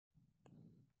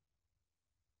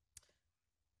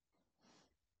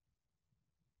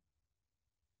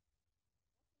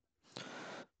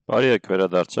Բարի եք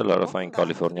վերադարձել Հարավային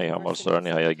Կալիֆոռնիայի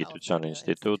համալսարանի հայագիտության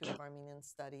ինստիտուտ։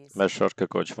 Մեր շարքը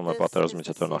կոչվում է Պատերազմից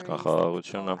հետո նախքան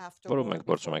խաղաղությունը, որում մենք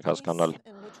փորձում ենք հասկանալ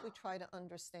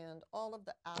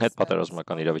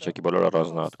հետպատերազմական իրավիճակի բոլոր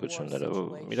առանձնահատկությունները,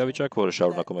 իրավիճակ, որը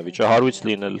շարունակում է վիճահարույց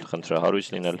լինել,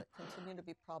 խնդրահարույց լինել,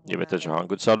 եւ եթե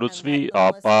չհանգուցալուծվի,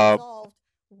 ապա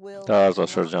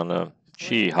տարածաշրջանը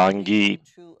չի հանգի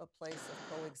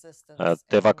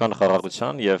տևական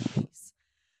խաղաղության եւ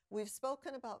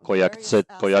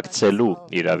կոյակցելու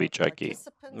իրավիճակի։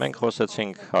 Մենք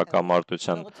խոսեցինք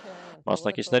հակամարտության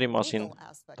մասնակիցների մասին,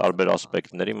 տարբեր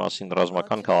ասպեկտների մասին,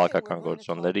 ռազմական քաղաքական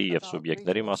գործոնների եւ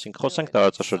սուբյեկտների մասին, խոսենք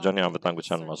տարածաշրջանի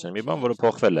անվտանգության մասին, մի բան, որը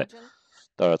փոխվել է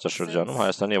տարածաշրջանում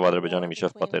Հայաստանի եւ Ադրբեջանի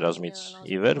միջև պատերազմից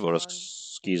ի վեր, որը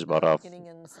սկիզբ առավ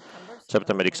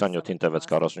սեպտեմբերի 27-ին տևեց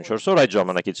 44 օր, այդ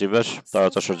ժամանակից ի վեր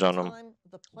տարածաշրջանում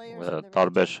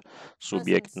տարբեր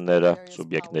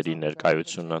սուբյեկտների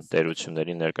ներկայությունը,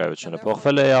 տերությունների ներկայությունը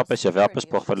փոխվել է էապես եւ էապես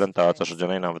փոխվել են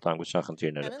տարածաշրջանային անվտանգության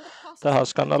խնդիրները։ Դա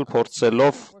հասկանալ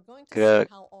փորձելով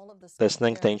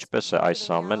կտեսնենք, թե ինչպես է այս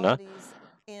ամենը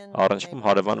առնչվում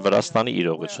հարևան Վրաստանի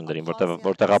իրողություններին,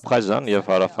 որտեղ Աբխազիան եւ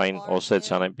Հարավային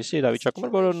Օսեթիան այնպիսի իրավիճակում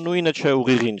էր, որը նույնը չէ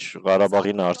ուղիղ ինչ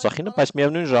Ղարաբաղինը, Արցախինը, բայց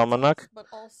միևնույն ժամանակ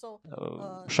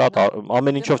շատ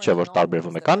ամեն ինչով չէ, որ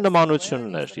տարբերվում է։ Կան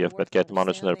նմանություններ եւ պետք է այդ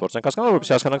նմանությունները փորձենք հասկանալ,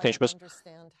 որպեսզի հասկանանք, թե ինչպես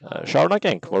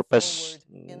շարունակենք որպես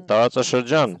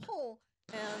տարածաշրջան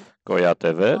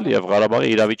գոյատևել եւ Ղարաբաղի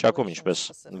իրավիճակում ինչպես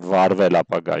վարվել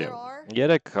ապագայում։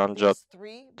 3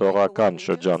 անջատողական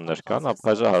շրջաններ կան՝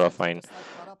 Աբխազիա, Հարավային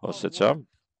Օսեթիա,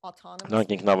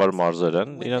 նրանք ինքնավար մարզեր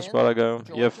են իրենց պարագայում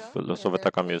եւ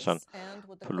սովետական միության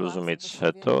փլուզումից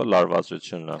հետո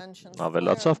լարվածությունը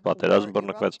ավելացավ, պատերազմ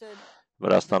բռնկվեց,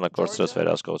 Վրաստանը կորցրեց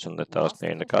վերահսկողությունը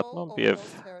տարածքների նկատմամբ եւ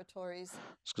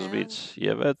սկզբից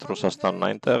եւ այդ Ռուսաստանն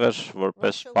այնտեղ էր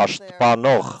որպես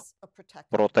պաշտպանող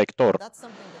պրոտեկտոր։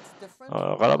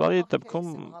 Ղարաբաղի դեպքում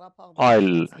այլ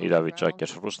իրավիճակ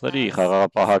էր։ Ռուսների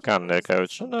խաղաղապահական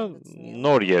ներկայությունը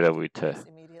նոր երևույթ է։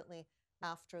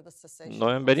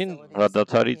 Նոյեմբերին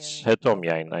հրադադարից հետո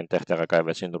միայն այնտեղ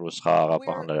տեղակայվեցին ռուս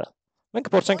խաղաղապահները։ Մենք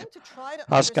փորձենք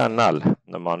հասկանալ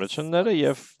նմանությունները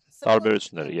եւ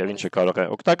տարբերությունները եւ ինչը կարող է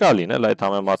օգտակար լինել այդ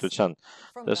համեմատության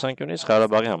տեսանկյունից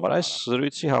Ղարաբաղի համար։ Այս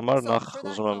զրույցի համար նախ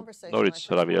ուզում եմ նորից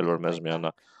հրավիրել, որ մեզ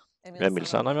միանա Էմիլ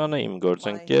Սանամյանը, իմ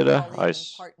գործընկերը այս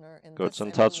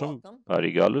գործընթացում,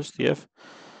 բարի գալուստ եւ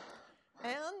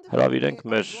հրավիրենք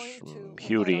մեր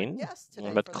հյուրին,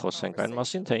 մենք խոսենք այն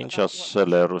մասին, թե ինչ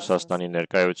ասել է Ռուսաստանի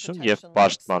ներկայություն եւ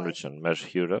պաշտպանություն։ Մեր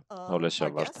հյուրը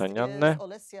Օլեսյա Վարդանյանն է,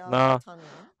 նա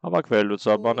ավագ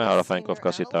վերլուծաբան է Հարավային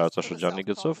Կովկասի տարածաշրջանի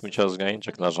գծով միջազգային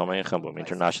ճգնաժամային խմբում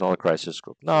International Crisis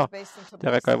Group։ Նա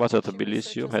տեղակայված է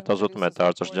Թբիլիսիում, հետազոտում է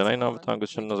տարածաշրջանային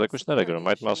անվտանգությունն, զեկույցներ է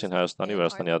գրում այդ մասին Հայաստանի,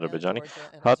 Վրաստանի, Ադրբեջանի,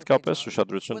 հատկապես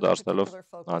ուշադրություն դարձնելով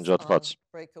անջատված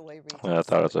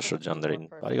տարածաշրջաններին։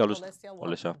 Բարի գալուստ,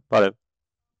 Օլեսյա։ Բարև։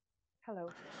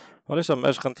 Օլեսյա,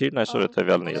 մեր խնդիրն այսօր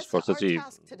հետևյալն է, ես փորձեցի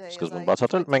սկզբում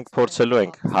բացատրել, մենք փորձելու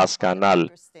ենք հասկանալ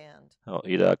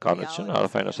իրականությունը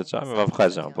Հարավային Օսեթիայում եւ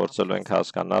Աբխազիայում, փորձելու ենք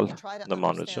հասկանալ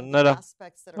նմանությունները,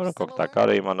 որոնք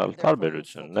օգտակար է իմանալ,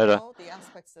 տարբերությունները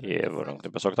եւ որոնք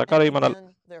նույնպես օգտակար է իմանալ,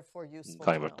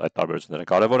 քանի որ այդ տարբերությունները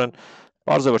կարեւոր են,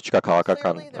 պարզ է, որ չկա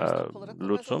քաղաքական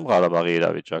լուծում Ղարաբաղի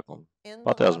իրավիճակում։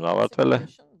 Պատերազմն ավարտվել է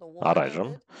առայժմ,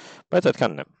 բայց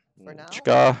այդքանն է։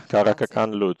 Չկա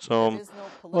քաղաքական լուծում,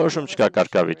 որոշում չկա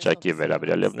կարգավիճակի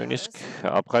վերաբերյալ եւ նույնիսկ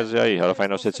Աբխազիայի,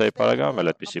 Հարավային Օսեթիայի պարագայում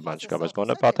էլ այդպիսի բան չկա, բայց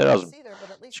գոնե պատերազմ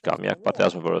չկա, միակ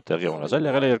պատերազմը, որը տեղի ունեցել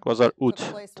եղել է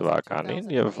 2008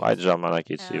 թվականին եւ այդ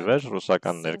ժամանակից ի վեր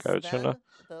ռուսական ներկայությունը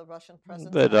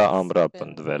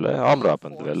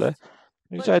ամրապնդվել է։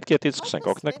 Ինչ այդ կետից սկսենք,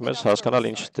 օգնեք մեզ հասկանալ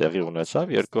ինչ տեղի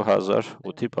ունեցավ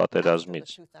 2008-ի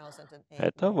պատերազմից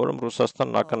հետո, որում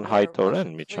Ռուսաստանն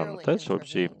ակնհայտորեն միջամտեց,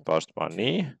 որպեսզի պաշտպանի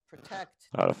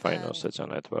Հարավային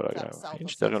Օսեթիան այդ պարագայում։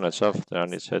 Ինչ տեղի ունեցավ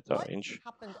դրանից հետո, ինչ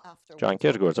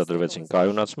ջանքեր գործադրվեցին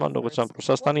կայունացման ուղղությամբ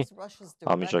Ռուսաստանի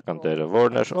անմիջական դերը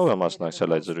որն էր, ով է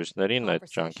մասնակցել այդ զրույցներին, այդ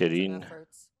ջանքերին։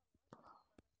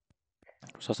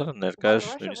 Ռուսաստանը ներկա էր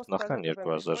նույնիսկ նախքան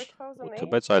 2008-ը,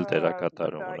 բայց այլ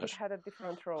դերակատարում ուներ։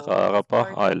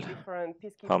 Խաղաղապահ այլ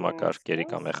համակարգերի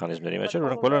կամ մեխանիզմների մեջ էր,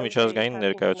 որոնք բոլորը միջազգային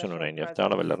ներկայություն ունեին եւ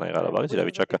դրանով էլ Լեռնային Ղարաբաղից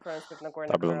իրավիճակը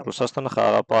տարբերվում։ Ռուսաստանը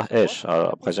խաղաղապահ էր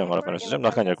Աբխազիայում, Հարավային Օսեթիայում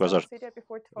նախքան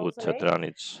 2008-ը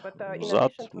դրանից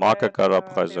զատ, ՄԱԿ-ը կար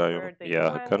Աբխազիայում,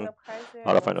 ԵԱՀԿ-ն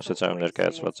Հարավային Օսեթիայում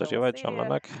ներկայացված էր եւ այդ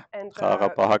ժամանակ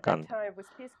խաղաղապահական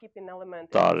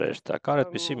տարր էր, դա կար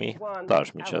այդպիսի մի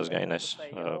տարր միջազգային այս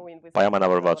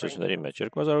պայմանավորվածությունների մեջ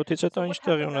 2008-ից հետո ինչ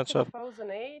տեղի ունեցավ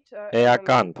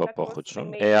էական փոփոխություն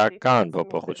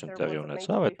տեղի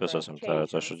ունեցավ, այդպես ասեմ,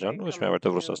 տարածաշրջանում, ոչ միայն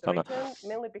որտեղ Ռուսաստանը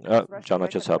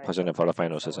ճանաչեց Աբխազիան եւ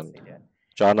Հարավային Օսեթիան,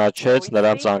 ճանաչեց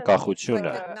նրանց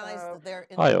անկախությունը։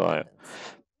 Այո,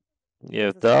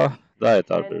 եւ դա է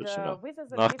տարբերությունը։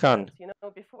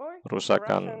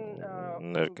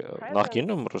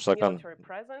 Նախկինում ռուսական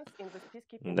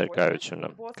ներկայությունը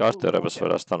կար դեռևս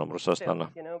Վրաստանում, Ռուսաստանը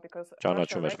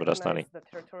ճանաչում էր Վրաստանի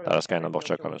տարածքային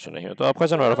ամբողջականությունը։ Հետո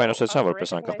Աբխազիան Հարավային Օսեթիան որպես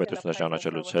անկախ պետություն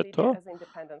ճանաչելուց հետո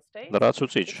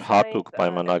լրացուցիչ հատուկ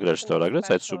պայմանագրեր ստորագրեց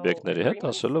այդ սուբյեկտների հետ,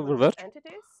 ասելով, որ վերջ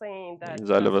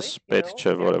ինձ այլևս պետք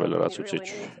չէ որևէ լրացուցիչ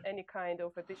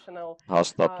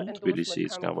հաստատում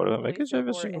Թբիլիսիից կամ որևէ մեկից,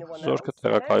 եւ ես զորքը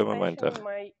տեղակայում եմ այնտեղ։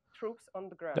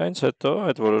 Դրանից հետո,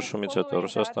 այդ որոշումից հետո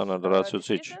Ռուսաստանը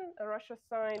լրացուցիչ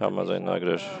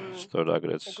համաձայնագրեր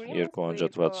ստորագրեց երկու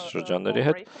անջատված շրջանների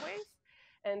հետ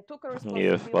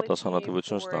եւ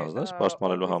պատասխանատվություն ստանձնեց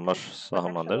պաշտպանելու համար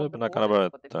սահմանները, բնականաբար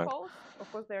դրանք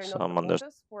սահմաններ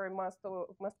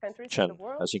չեն,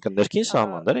 այսինքն ներքին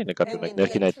սահմանները, նկատի ունեք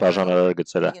ներքին այդ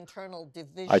բաժանարարագծերը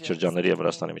այդ շրջանների եւ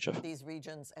Վրաստանի միջեւ։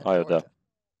 Այո, դա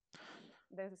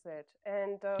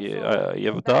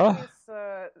եւ դա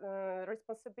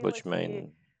ոչ միայն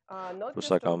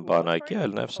ռուսական բանակի,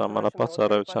 այլ նաև սահմանապահ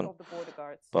ծառայության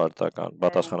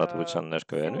պատասխանատվության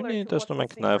ներկայացնի, տեսնում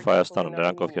ենք նաև Հայաստանում,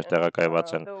 նրանք ովքեր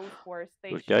տեղակայված են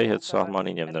Թուրքիայի հետ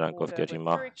սահմանին եւ նրանք ովքեր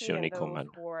հիմա Սյունիքում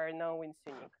են։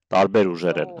 Տարբեր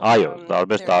ուժեր են, այո,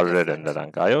 տարբեր տարրեր են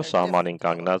նրանք, այո, սահմանին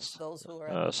կանգնած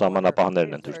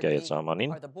սահմանապահներն են Թուրքիայի հետ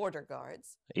սահմանին,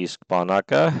 իսկ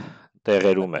բանակը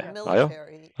տեղերում է,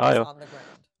 այո,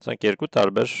 Սրանք երկու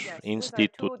տարբեր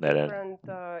ինստիտուտներ են։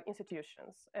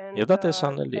 Եվ դա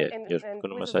տեսանելի է, երբ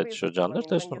գնում ես այդ շրջաններ,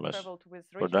 տեսնում ես,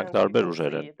 որ դրանք տարբեր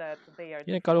ուժեր են։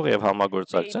 Իրենք կարող է եւ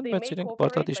համագործակցեն, բայց իրենք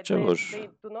պարտադիր չէ, որ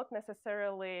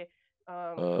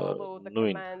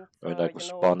նույն օրինակ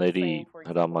սպաների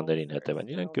հրամաններին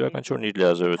հետևեն։ Իրենք յուրաքանչյուրն իր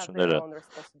լիազորությունները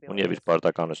ունի եւ իր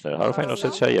պարտականությունները։ Հարավային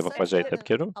Օսեթիայի եւ Աբխազիայի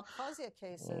դեպքերում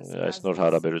այս նոր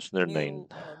հարաբերություններն էին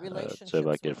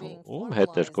ձևակերպվում։ Ում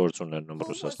հետ էր գործ ունենում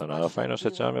Ռուսաստանը Հարավային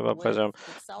Օսեթիայում եւ Աբխազիայում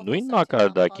նույն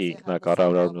մակարդակի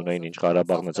ինքնակառավարումն ունեին, ինչ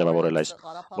Ղարաբաղն է ձևավորել այս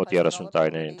մոտ 30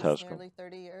 տարիների ընթացքում։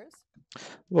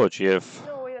 Ոչ, եւ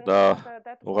դա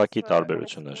ուղղակի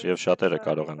տարբերություն էր եւ շատերը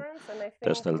կարող են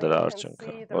տեսնել դրա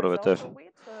արդյունքը, որովհետեւ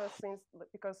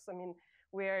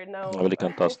ավելի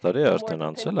քան 10 տարի է արդեն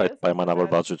անցել այդ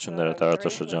պայմանավորվածությունները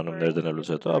տարածաշրջանում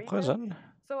ներդնելուց հետո Աբխազիան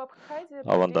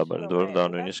ավանդաբար ընդորում դա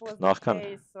նույնիսկ նախքան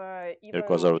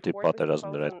 2008-ի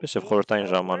պատերազմն էր այդպես եւ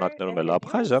խորհրդային ժամանակներում էլ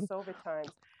Աբխազիան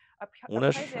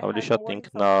ուներ ավելի շատ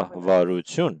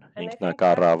ինքնավարություն,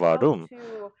 ինքնակառավարում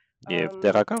եւ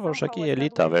տեղական որոշակի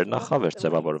էլիտա վերնախավ էր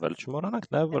ձևավորվել։ Չմոռանանք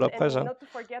նաեւ, որ Աբխազիան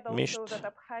միշտ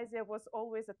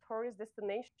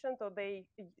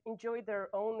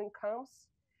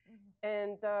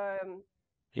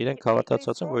իրենք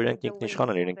հավատացած են, որ իրենք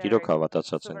ինքնիշխան են, իրենք իրոք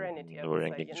հավատացած են, որ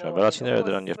իրենք ինքնիշխան։ Վրացիները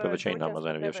դրան երբևէ չէին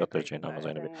համաձայնվել եւ շատեր չէին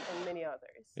համաձայնվել։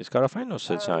 Իսկ Հարավային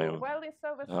Օսեթիայում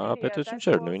պետություն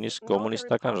չէր, նույնիսկ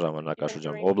կոմունիստական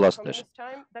ժամանակաշրջանում, օբլաստներ,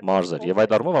 մարզեր եւ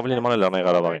այդ առումով ավելի նման է Լեռնային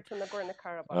Ղարաբաղին։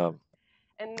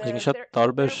 Այսինքն շատ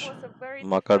տարբեր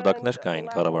մակարդակներ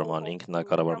կային կառավարման,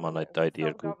 ինքնակառավարման այդ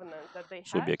երկու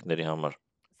սուբյեկտների համար։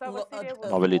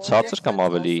 Ավելի ցածր կամ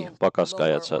ավելի պակաս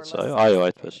կայացած, այո,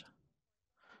 այդպես։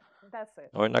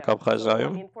 Օրինակ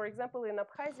Աբխազիայում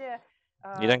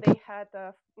իրենք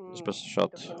այսպես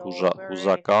շատ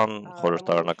հուզական,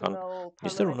 խորհրդարանական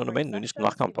նիստեր ունենում էին նույնիսկ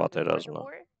նախքան պատերազմը։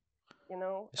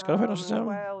 Իսկ Հարավային Օսեթիայում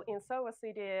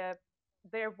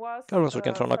կարող է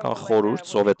կենտրոնական խորհուրդ,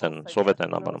 սովետ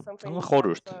են անվանում,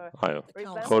 խորհուրդ, այո,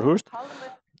 խորհուրդ,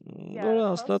 որը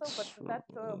հաստատ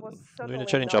նույնը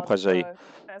չէր ինչ Աբխազիայի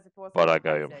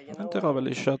պարագայում։ Այնտեղ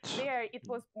ավելի շատ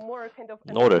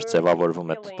նոր էր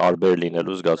ձևավորվում այդ տարբեր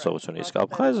լինելու զգացողությունը, իսկ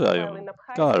Աբխազիայում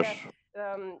կար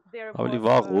ավելի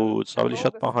վաղուց, ավելի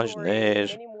շատ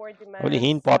պահանջներ, ավելի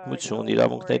հին պատմություն,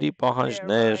 իրավունքների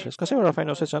պահանջներ, այսինքն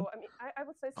Հարավային Օսեթիան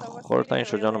խորհրդային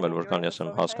շրջանում էլ որքան ես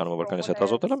եմ հասկանում, որքան ես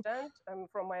հետազոտել եմ,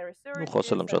 ու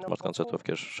խոսել եմ շատ մարդկանց հետ,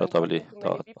 ովքեր շատ ավելի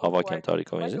ավագ են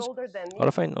տարիքով ինձ,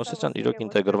 Հարավային Օսեթիան իրոք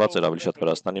ինտեգրված էր ավելի շատ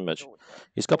Վրաստանի մեջ,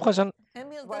 իսկ Աբխազիան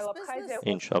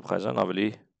ինչ, Աբխազիան ավելի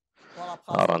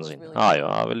առանձին, այո,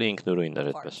 ավելի ինքնուրույն էր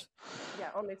այդպես։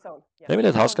 Դեմին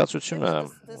այդ հասկացությունը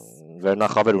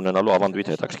վերնախավեր ունենալու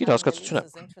ավանդույթ հետաքրքիր հասկացություն է։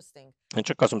 Ինչ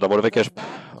չեք ասում, դա որևէ կերպ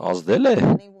ազդել է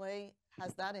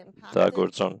դա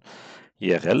գործոն։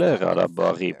 եղել է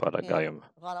Ղարաբաղի պարագայում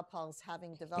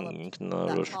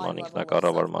ինքնորոշման,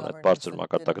 ինքնակառավարման այդ բարձր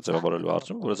մակարդակը ձևավորելու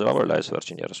հարցում, որը ձևավորել է այս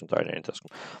վերջին 30 տարիների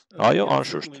ընթացքում։ Այո,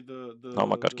 անշուշտ,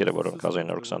 համակարգերը, որոնք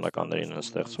 1920-ականներին են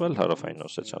ստեղծվել, Հարավային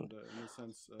Օսեթիան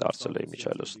դարձել է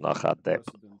միջայլոց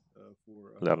նախադեպ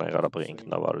Լեռնային Ղարաբաղի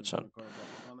ինքնավարության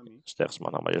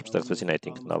ստեղծման համար, երբ ստեղծվեցին այդ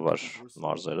ինքնավար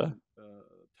մարզերը,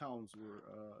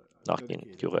 նախկին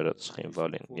գյուղերը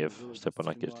Ցխինվալին եւ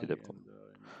Ստեփանակերտի դեպքում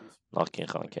նախկին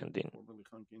Խանքենդին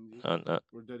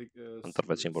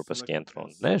ընտրվեցին որպես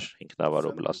կենտրոններ ինքնավար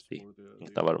օբլաստի,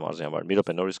 ինքնավար մարզի համար։ Մի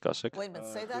րոպե նորից կասեք։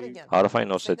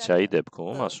 Հարավային Օսեթիայի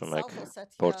դեպքում, ասում եք,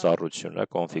 փորձառությունը,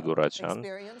 կոնֆիգուրացիան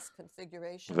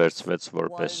վերցվեց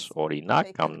որպես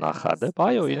օրինակ կամ նախադեպ,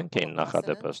 այո, իրենք էին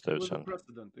նախադեպ ըստ էության։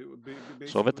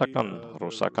 Սովետական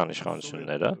ռուսական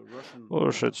իշխանությունները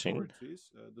որոշեցին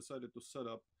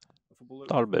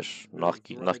տարբեր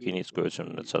նախկինից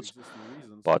գոյություն ունեցած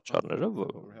պատճառներով,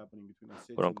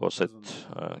 որոնք Օսեթ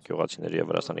գյուղացիների եւ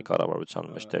Վրաստանի կառավարության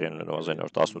մեջ տեղի ունենող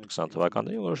 1918-20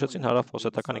 թվականներին որոշեցին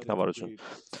հարավ-օսեթական ինքնավարություն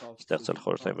ստեղծել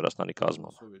խորհրդային Վրաստանի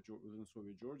կազմում։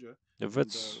 Եվ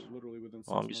 6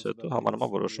 ամիս հետո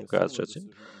համանման որոշում կայացրեցին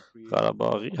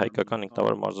Ղարաբաղի հայկական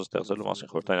ինքնավար մարզը ստեղծելու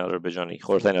մասին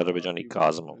խորհրդային Ադրբեջանի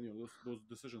կազմում։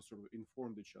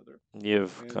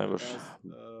 Եվ քանի որ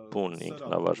բուն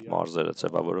ինքնավար մարզերը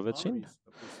ձևավորվեցին,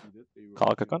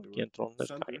 քաղաքական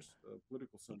կենտրոններ կային,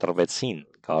 ընտրվեցին,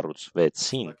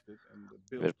 կառուցվեցին,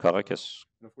 երբ քաղաք ես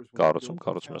կառուցում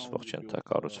ես ողջ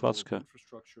ենթակառուցվածքը,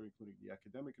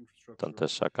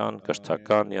 տնտեսական,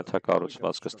 կրթական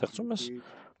ենթակառուցվածքը ստեղծում ես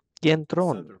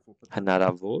կենտրոն,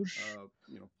 հնարավոր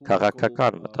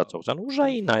քաղաքական մտածողության,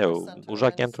 ուժային, այո,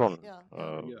 ուժակենտրոն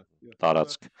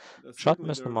տարածք։ Շատ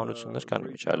մեծ նմանություններ կան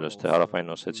միջայլոց, թե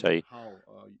Հարավային Օսեթիայի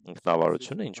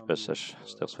ինքնավարությունը ինչպես էր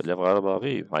ստեղծվել եւ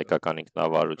Ղարաբաղի հայկական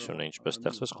ինքնավարությունը ինչպես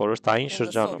ստեղծվեց խորհրդային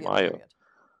շրջանում, այո։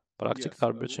 Պրակտիկ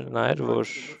տարբերությունը նա էր,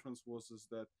 որ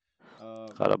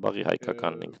Ղարաբաղի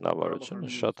հայկական ինքնավարությունը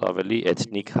շատ ավելի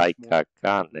էթնիկ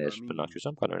հայկական էր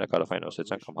բնակչությամբ, քան օրինակ Հարավային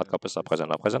Օսեթիան կամ հատկապես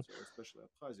Աբխազիան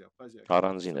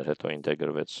առանձին էր, հետո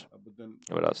ինտեգրվեց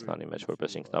Վրաստանի մեջ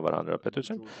որպես ինքնավար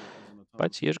հանրապետություն,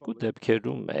 բայց երկու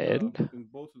դեպքերում էլ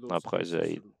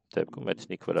Աբխազիայի դեպքում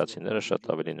էթնիկ վրացիները շատ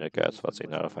ավելի ներկայացված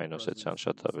էին Հարավային Օսեթիան,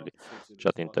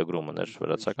 շատ ինտեգրում ուներ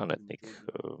վրացական էթնիկ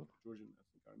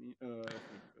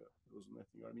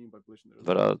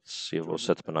վրաց եւ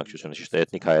օսեթ բնակչությունը, ճիշտ է,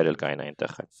 էթնիկ հայեր էլ կային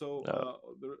այնտեղ։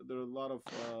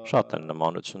 Շատ են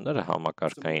նմանությունները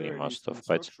համակարգային իմաստով,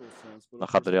 բայց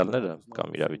նախադրյալները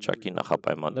կամ իրավիճակի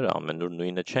նախապայմանները ամենուր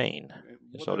նույնը չէին։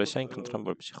 Ես Օլեսյանին խնդրեմ,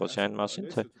 որպեսզի խոսի այն մասին,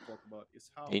 թե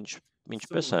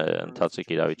ինչպես է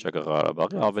ընթացիկ իրավիճակը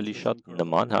Ղարաբաղի ավելի շատ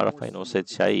նման Հարավային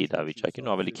Օսեթիայի իրավիճակին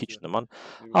ու ավելի քիչ նման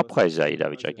Աբխազիայի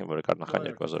իրավիճակին, որը կար նախքան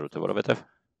 2008-ը, որովհետև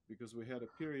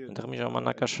այնտեղ մի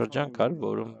ժամանակաշրջան կար,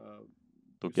 որում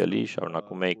դուք էլի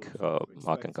շարունակում եք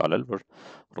ակնկալել, որ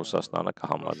Ռուսաստանը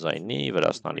կհամաձայնի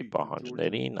Վրաստանի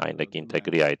պահանջներին, այն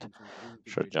կինտեգրի այդ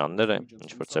շրջանները,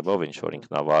 ինչ-որ ձևով, ինչ-որ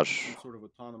ինքնավար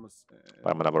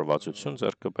պայմանավորվածություն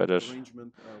ձեռք կբերեր,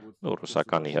 ու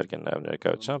ռուսական իհարկե նաև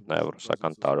ներկայությամբ, նաև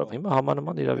ռուսական տարով։ Հիմա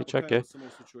համանման իրավիճակ է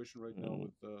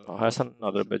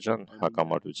Հայաստան-Ադրբեջան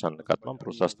հակամարտության նկատմամբ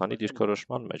Ռուսաստանի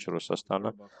դիրքորոշման մեջ,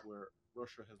 Ռուսաստանը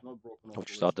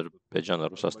Ադրբեջանը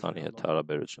Ռուսաստանի հետ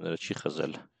հարաբերությունները չի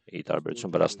խզել, ի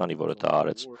տարբերություն Վրաստանի, որը դա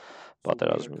արեց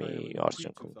պատերազմի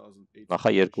արդյունքում։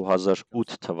 Նախա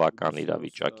 2008 թվականի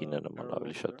իրավիճակին է նման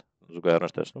ավելի շատ։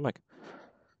 Զուգահեռներ տեսնում եք։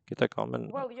 Գիտեք, ամեն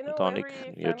ընտանիք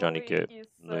երջանիկ է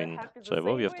նույն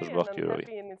ձևով եւ դժբախտ յուրովի։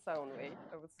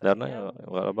 Լեռնային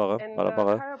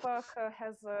Ղարաբաղը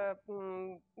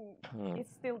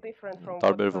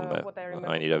տարբերվում է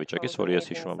այն իրավիճակից, որը ես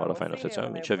հիշում եմ Հարավային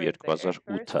Օսեթիայում մինչև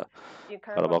 2008-ը։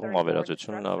 Ղարաբաղում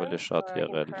ավերածությունն ավելի շատ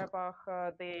եղել,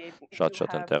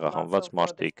 շատ են տեղահանված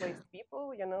մարդիկ,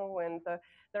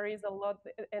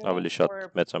 ավելի շատ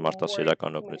մեծ է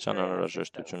մարդասիրական օգնության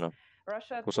անհրաժեշտությունը։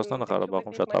 Ռուսաստանը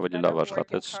Ղարաբաղում շատ ավելի լավ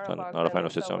աշխատեց, քան Հարավային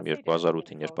Օսեթիայում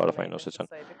 2008-ին, երբ Հարավային Օսեթիան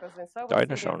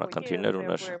տարիներ շարունակ խնդիրներ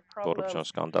ուներ, կոռուպցիոն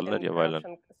սկանդալներ եւ այլն։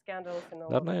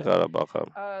 Լեռնային Ղարաբաղը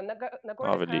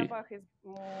ավելի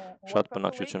շատ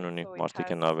բնակչություն ունի, մարդիկ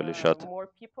են ավելի շատ։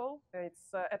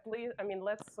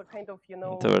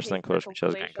 Վերցնենք որոշ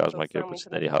միջազգային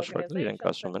կազմակերպությունների հաշվարկները, իրենք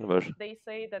ասում են, որ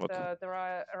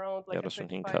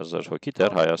 35,000 հոգի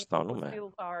դեռ Հայաստանում է։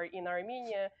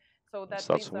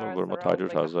 Ստացվում է, որ մոտ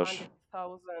 100,000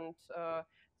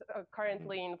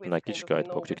 Բնակիչ կա այդ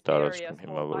փոքրիկ տարածքում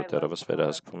հիմա, որը դեռևս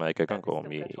վերահսկվում է հայկական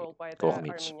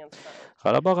կողմից։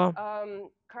 Ղարաբաղը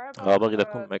Ղարաբաղի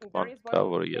դեպքում մեկ բան կա,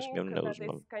 որը ես միևնույն է ուզում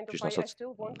եմ ճիշտ ասած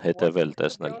հետևել,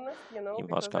 տեսնել,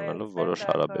 իմ հասկանալով որոշ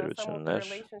հարաբերություններ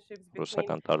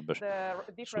ռուսական տարբեր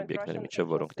սուբյեկտների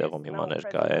միջև, որոնք տեղում հիմա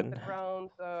ներկա են,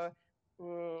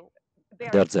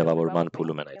 դեռ ձևավորման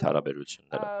փուլում են այդ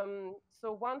հարաբերությունները։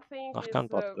 Նախքան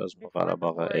պատերազմը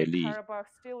Ղարաբաղը էլի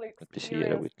այդպիսի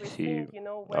երևույթի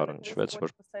առնչվեց,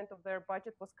 որ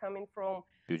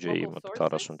բյուջեի մոտ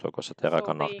 40%-ը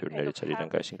տեղական աղբյուրներից էր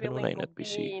իրենք, այսինքն ունեին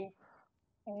այդպիսի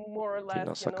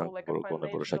ֆինանսական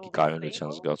որոշակի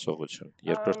կայունության զգացողություն։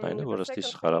 Երկրորդն այն է, որ ըստ իս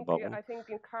Ղարաբաղում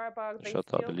շատ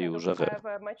ավելի ուժեղ է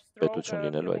պետություն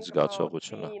լինելու այդ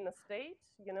զգացողությունը։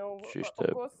 Ճիշտ է,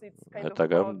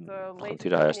 հետագայում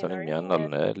խնդիրը Հայաստանին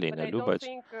միանալն է լինելու, բայց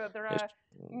ես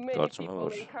կարծում եմ,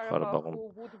 որ Ղարաբաղում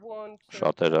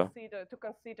շատերը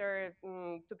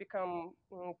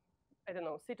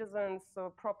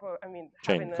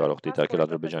չեն կարող դիտարկել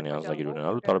Ադրբեջանի անձնագիր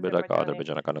ունենալու տարբերակը,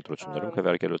 ադրբեջանական ընտրություններում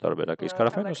քվեարկելու տարբերակը, իսկ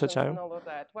Հարավային Օսեթիայում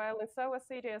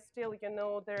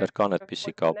դեռ կան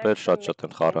այդպիսի կապեր, շատ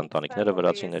են խառը ընտանիքները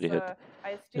վրացիների հետ։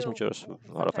 Ես մինչև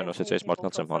Հարավային Օսեթիայից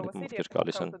մարդկանց եմ հանդիպում, ովքեր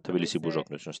գալիս են Թբիլիսի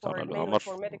բուժօգնություն ստանալու համար,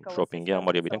 շոփինգի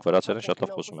համար, եւ իրենք վրացերեն շատ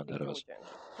լավ խոսում են դեռևս։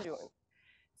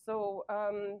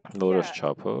 Որոշ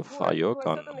չափով, այո,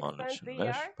 կան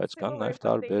նմանություններ, բայց կան նաև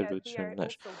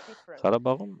տարբերություններ։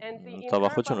 Ղարաբաղում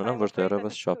տավախություն ունեմ, որ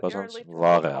դեռևս չափազանց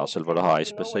վաղ է ասել, որ հա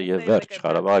այսպես է եւ վերջ,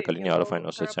 Ղարաբաղը կլինի Հարավային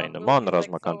Օսեթիայի նման,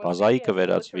 ռազմական բազայի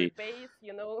կվերածվի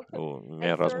ու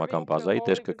միայն ռազմական բազայի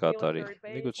դեր կկատարի։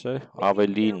 Միգուցե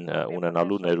ավելին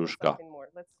ունենալու ներուժ կա։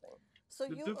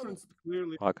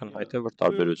 Ակնհայտ է, որ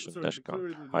տարբերություններ կան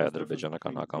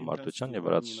հայ-ադրբեջանական հակամարտության եւ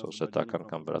վրաց-օսետական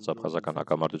կամ վրաց-աբխազական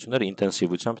հակամարտությունները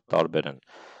ինտենսիվությամբ տարբեր են։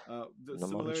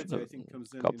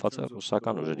 Նմանությունը կապված է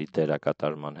ռուսական ուժերի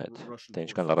դերակատարման հետ։ Թե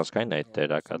ինչքան առանցքային է այդ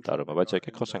դերակատարումը, բայց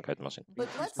եկեք խոսենք այդ մասին։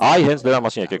 Այ հենց դրա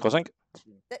մասին եկեք խոսենք։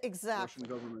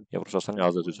 Եվ Ռուսաստանի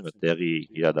ազդեցությունը տեղի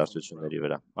իրադարձությունների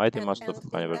վրա։ Այդ իմաստով,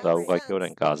 քանի որ դա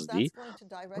ուղղակիորեն կազդի,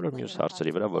 որոշ մյուս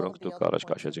հարցերի վրա, որոնք դուք առաջ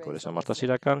քաշեցիք, Օլեսյան,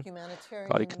 մարդասիրական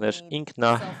կարիքներ,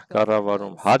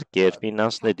 ինքնակառավարում, հարկեր,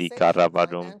 ֆինանսների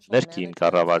կառավարում, ներքին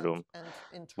կառավարում,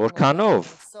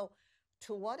 որքանով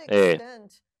է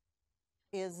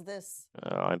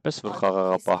այնպես, որ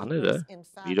խաղաղապահները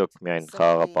իրոք միայն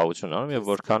խաղաղապահություն անում եւ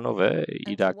որքանով է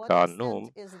իրականում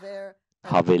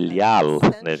հավելյալ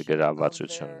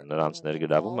ներգրավվածություն, նրանց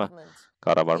ներգրավումը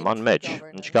կառավարման մեջ,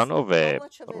 ինչքանով է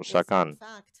ռուսական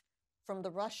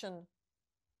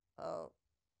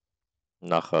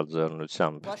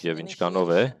նախաձեռնությամբ եւ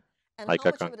ինչքանով է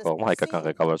հայկական կողմը, հայկական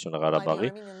ղեկավարությունը Ղարաբաղի,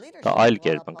 դա այլ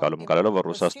կերպ ընկալում, կարելով որ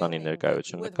Ռուսաստանի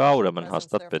ներկայությունը կա, ուրեմն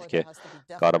հաստատ պետք է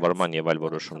կառավարման եւ այլ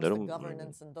որոշումներում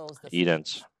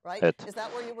իրենց հետ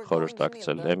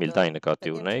խորհրդակցել։ Էմիլ, դա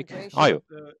նկատի ունեիք։ Այո,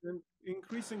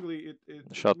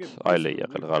 շատ այլ է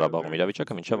եղել Ղարաբաղում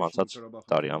իրավիճակը մինչև անցած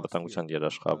տարի անվտանգության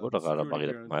երաշխավորը Ղարաբաղի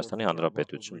դեպքում Հայաստանի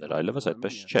Հանրապետությունն էր, այլևս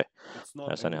այդպես չէ։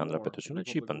 Հայաստանի Հանրապետությունը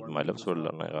չի պնդում այլևս, որ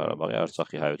Լեռնային Ղարաբաղի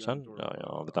Արցախի հայության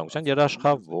անվտանգության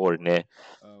երաշխավորն է։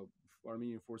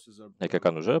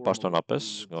 Հայկական ուժերը պաշտոնապես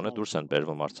գոնե դուրս են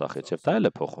բերվում Արցախից եւ դա էլ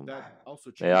է փոխում։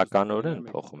 Էականորեն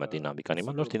փոխում է դինամիկան։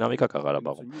 Հիմա նոր դինամիկա կա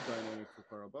Ղարաբաղում։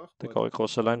 Դե կարող եք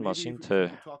խոսել այն մասին, թե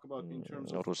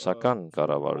ռուսական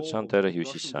կառավարության դերը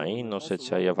Հյուսիսային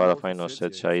Օսեթիայի եւ Հարավային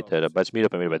Օսեթիայի դերը, բայց մի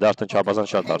րոպե, դա արդեն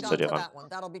չափազանց շատ հարցեր եղան։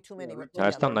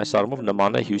 Հայաստանն այս առումով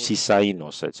նման է Հյուսիսային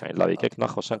Օսեթիային։ Լավ, եկեք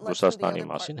նախ խոսենք Ռուսաստանի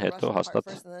մասին, հետո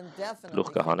հաստատ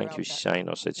գլուխ կհանենք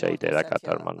Հյուսիսային Օսեթիայի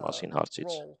դերակատարման մասին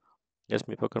հարցից։ Ես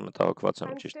մի փոքր մտահոգված եմ,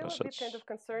 ճիշտ ասած,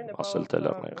 ասել թե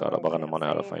Լեռնային Ղարաբաղը նման է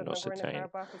Հարավային Օսեթիային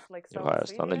եւ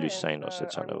Հայաստանը Հյուսիսային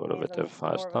Օսեթիան է, որովհետեւ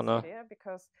Հայաստանը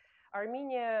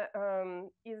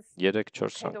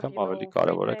 3-4 անգամ ավելի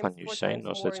կարևոր է, քան Հյուսիսային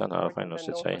Օսեթիան Հարավային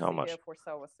Օսեթիայի համար։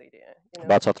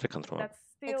 Բացատրեք, խնդրում եմ։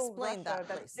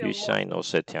 Հյուսիսային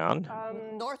Օսեթիան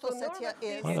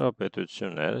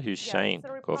հանրապետություն է Հյուսիսային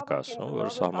Կովկասում,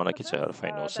 որը սահմանակից է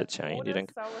Հարավային Օսեթիային, իրենք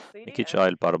մի քիչ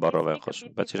այլ բարբառով են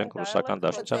խոսում, բայց իրենք ռուսական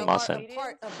դաշնության մաս են,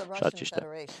 շատ ճիշտ է,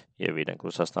 եւ իրենք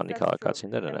Ռուսաստանի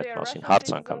քաղաքացիներ են, այդ մասին հարց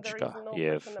անգամ չկա,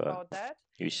 եւ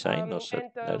Հյուսիսային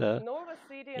Օսեթները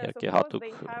իհարկե հատուկ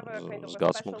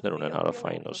զգացմունքներ ունեն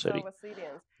Հարավային Օսերի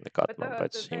նկատմամբ,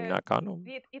 բայց հիմնականում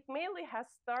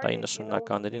դա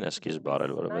 90-ականներին է սկիզբ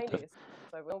առել, որովհետև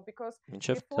մինչև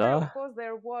դա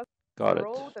կար այդ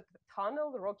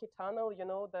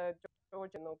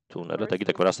թունելը, դա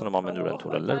գիտեք, Վրաստանում ամենուր են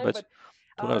թունելներ, բայց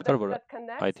թունել կար, որ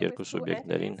այդ երկու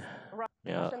սուբյեկտներին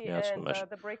միացնում էր։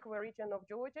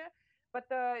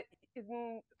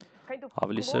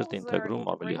 Ավելի սերտ ինտեգրում,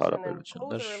 ավելի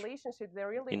հարաբերություններ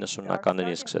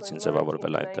 90-ականներին սկսեցին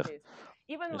ձևավորվել այնտեղ։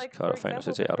 Իսկ Հարավային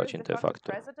Օսեթիայի առաջին դե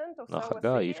ֆակտո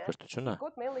նախագահը իր կրթությունը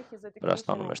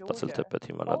Վրաստանում էր ստացել, թեպետ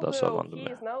հիմա նա դասավանդում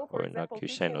է, օրինակ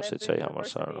Հյուսիսային Օսեթիայի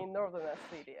համալսարանում։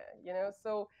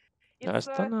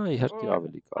 Հայաստանը իհարկե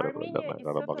ավելի կարևոր է Լեռնային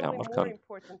Ղարաբաղի համար, քան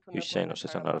Հյուսիսային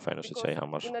Օսեթիան Հարավային Օսեթիայի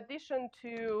համար։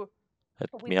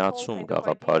 Այդ միացում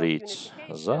գաղափարից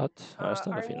զատ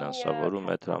Հայաստանը ֆինանսավորում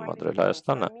է տրամադրել,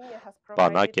 Հայաստանը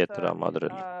բանակ է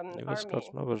տրամադրել։ Եվ ես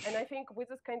կարծում եմ, որ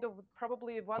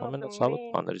ամենացավոտ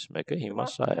բաներից մեկը հիմա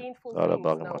սա է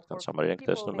Ղարաբաղի մարդկանց համար։ Իրենք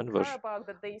տեսնում են, որ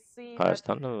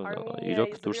Հայաստանը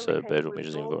իրոք դուրս է բերում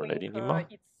իր զինվորներին հիմա։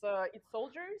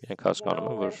 Իրենք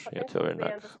հասկանում են, որ եթե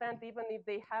օրինակ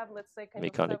մի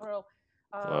քանի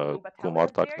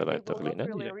գումարտակներ այնտեղ լինեն,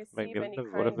 մենք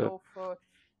որևէ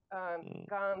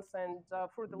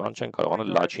բան չեն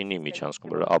կարողանալ Լաչինի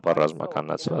միջանցքում, որը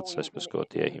ապառազմականացված, այսպես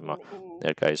գոտի է հիմա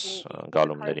ներկայիս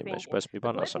գալումների մեջ, բայց մի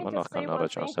բան ասեմ, նախքան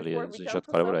առաջ անցնելը շատ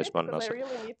կարևոր է այս բանն ասել։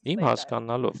 Իմ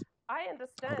հասկանալով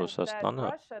Ռուսաստանը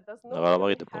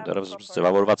Ղարաբաղի դեպքում դեռևս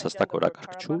ձևավորված հստակ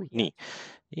օրակարգ չունի։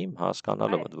 Իմ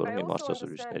հասկանալով ընդ որում իմ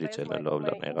հարցազրույցներից ելնելով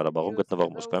Լեռնային Ղարաբաղում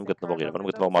գտնվող, Մոսկվայում գտնվող, Երևանում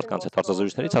գտնվող մարդկանց հետ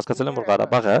հարցազրույցներից հասկացել եմ, որ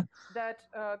Ղարաբաղը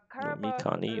մի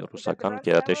քանի ռուսական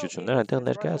գերատեսչություններ այնտեղ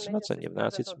ներկայացված են եւ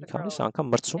նրանցից մի քանիսը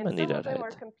անգամ մրցում են իրար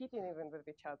հետ։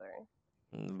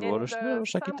 Որոշները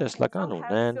որոշակի տեսլական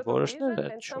ունեն, որոշները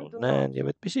չունեն եւ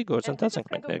այդպիսի գործընթաց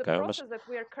ենք մենք ներկայումս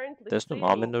տեսնում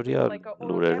ամենօրյա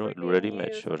լուրերի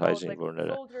մեջ, որ հայ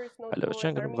զինվորները այլևս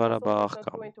չեն գնում Ղարաբաղ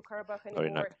կամ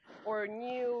օրինակ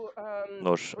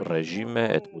նոր ռեժիմ է,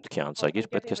 այդ մուտքի անցագիր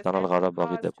պետք է ստանալ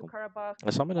Ղարաբաղի դեպքում։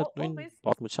 Այս ամենը նույն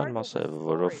պատմության մաս է,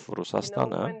 որով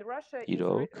Ռուսաստանը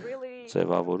իրոք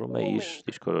ձևավորում է իր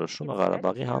դիրքորոշումը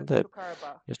Ղարաբաղի հանդեպ։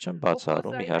 Ես չեմ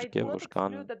բացառում իհարկե, որ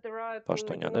կան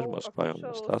պաշտոնյաներ Մոսկվայում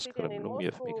նստած Կրեմլում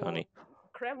եւ մի քանի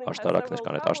աշտարակներ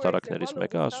կան, այդ աշտարակներից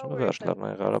մեկը ասում է, որ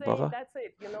Լեռնային Ղարաբաղը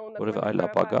որևէ այլ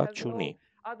ապագա չունի,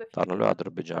 դառնալու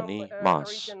Ադրբեջանի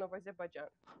մաս։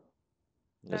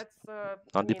 Ես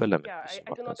հանդիպել եմ այդպիսի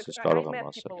մարդկանց, կարող եմ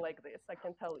ասել։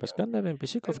 Բայց կան նաև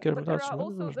այնպիսիք, ովքեր մտածում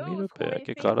են, որ մի րոպե,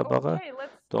 եկեք Ղարաբաղը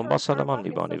Դոնբասի նման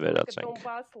մի բանի վերածենք։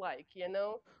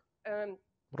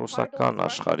 Ռուսական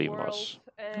աշխարհի մաս։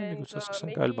 Միգուցե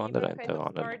սկսենք այլ բաներ այնտեղ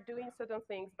անել։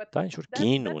 Դա ինչ-որ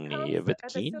գին ունի եւ այդ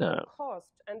գինը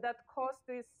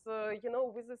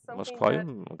Մոսկվայում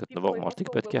գտնվող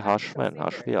մարդիկ պետք է հաշվեն,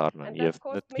 հաշվի առնեն եւ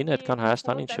այդ գինը այդքան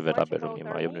Հայաստանին չվերաբերում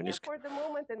հիմա եւ նույնիսկ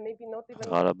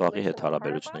Ղարաբաղի հետ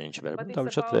հարաբերություններին չվերաբերում,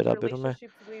 դա շատ վերաբերում է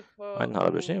այն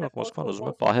հարաբերություններին, որ Մոսկվան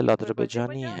ուզում է պահել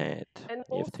Ադրբեջանի հետ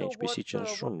եւ թե ինչպիսի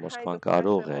ճնշում Մոսկվան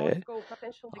կարող է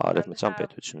արևմտյան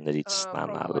պետություններից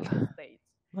ստանալ։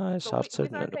 Այս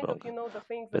հարցերն են, որոնք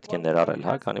պետք է ներառել,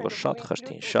 հա, քանի որ շատ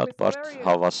խրթին, շատ բարդ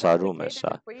հավասարում է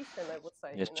սա։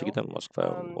 Ես չգիտեմ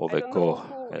Մոսկվայում ով է գոհ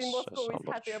այս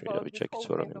ամբողջ իրավիճակից,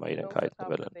 որում հիմա իրենք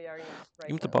հայտնվել են։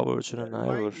 Իմ տպավորությունը նա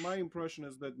է, որ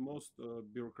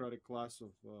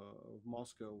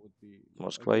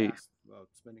Մոսկվայի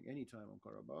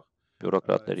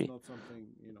բյուրոկրատների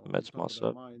մեծ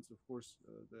մասը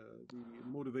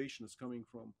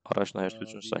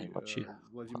առաջնահերթություն սա հիմա չի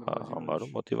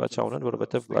համարում, մոտիվացիա ունեն,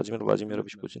 որովհետև Վլադիմիր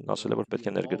Վլադիմիրովիչ Պուտինն ասել է, որ պետք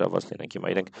է ներգրավված լինենք,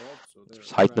 հիմա իրենք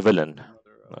հայտնվել են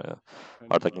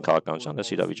արտաքին քաղաքականության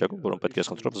այս իրավիճակում, որոնք պետք է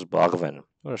խնդրով զբաղվեն,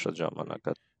 որը շատ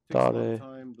ժամանակատար է,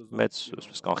 մեծ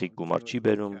կանխիկ գումար չի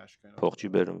բերում, փող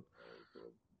չի բերում,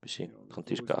 այսպիսի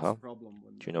խնդիր կա, հա,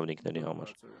 չինովնիկների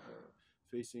համար։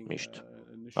 Միշտ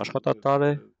աշխատատար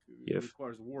է եւ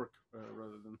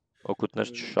օգուտներ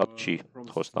շատ չի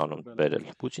խոստանում բերել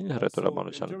Պուտինի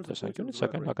հռետորաբանության տեսանկյունից,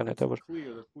 սակայն ականհետեւոր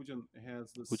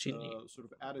Պուտինի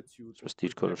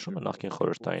դիրքորոշումը նախկին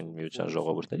խորհրդային միության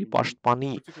ժողովուրդների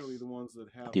պաշտպանի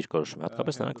դիրքորոշումը,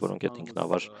 հատկապես նրանք, որոնք այդ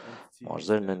ինքնավար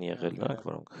մարզերն են եղել, նրանք,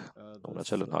 որոնք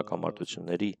ունեցել են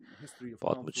հակամարտությունների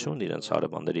պատմություն, իրենց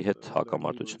հարևանների հետ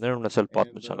հակամարտություններ ունեցել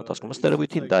պատմության ընթացքում, ըստ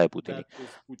երևույթին դա է Պուտինի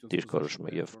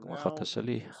դիրքորոշումը եւ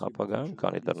կանխատեսելի ապագայում,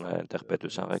 քանի դեռ այնտեղ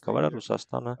պետության ղեկավարը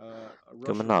Ռուսաստանը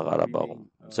կմնա Ղարաբաղում։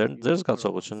 Ձեր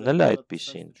զգացողությունն էլ է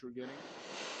այդպիսին։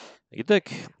 Գիտեք,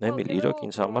 Էմիլ, իրոք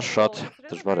ինձ համար շատ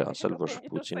դժվար է ասել, որ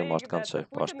Պուտինը մարդկանց է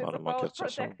պաշտպանում, անկեղծ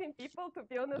ասեմ։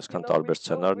 Այսքան տարբեր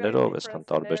սցենարներով, այսքան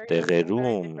տարբեր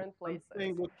տեղերում։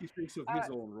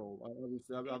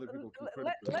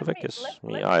 Թվեք ես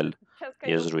մի այլ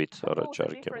եզրույթ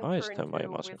առաջարկեմ, հա, այս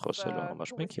թեմայի մասին խոսելու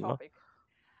համար։ Մենք հիմա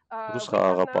ռուս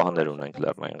խաղաղապահներ ունենք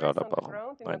Լեռնային Ղարաբաղում,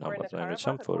 այն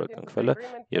համաձայնությամբ, որը կնքվել է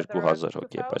 2000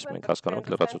 հոգի է, բայց մենք հասկանում ենք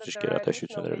լրացուցիչ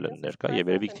գերատեսչություններ են ներկա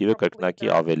եւ երևի թիվը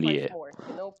կրկնակի ավելի է։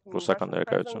 ռուսական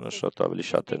ներկայությունը շատ ավելի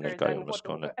շատ է ներկայումս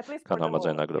կոնե, քան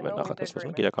համաձայնագրով է նախատեսված։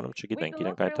 Մենք իրականում չգիտենք,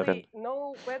 իրենք այնտեղ են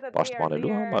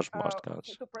պաշտպանելու համար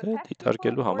մարդկանց, թե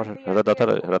դիտարկելու համար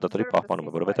հրադադարի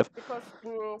պահպանումը, որովհետև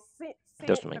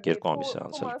տեսնում ենք 2 ամիս է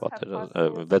անցել,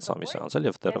 6 ամիս է անցել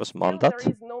եւ դեռևս մանդատ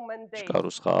չկա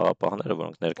ռուս խաղաղապահները,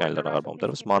 որոնք ներկա են Լեռնաղարաբաղում,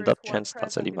 դեռևս մանդատ չեն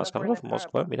ստացել իմ հասկանալով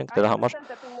Մոսկվայում, իրենք դրա համար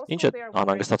ինչ է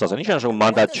անհանգստացած են, ինչ է նշանակում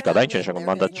մանդատ չկա, դա ինչ է նշանակում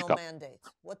մանդատ չկա։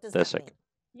 Տեսեք,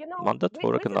 մանդատ,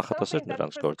 որը կնախատեսեր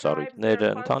նրանց գործառույթները,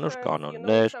 ընդհանուր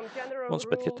կանոններ, ոնց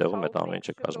պետք է տեղում այդ ամեն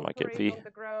ինչը կազմակերպվի,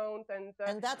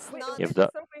 եւ դա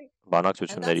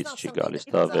բանակցություններից չի գալիս,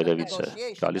 դա վերևից է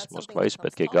գալիս Մոսկվայից,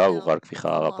 պետք է գա ուղարկվի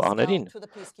խաղաղապահներին,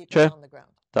 չէ,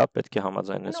 դա պետք է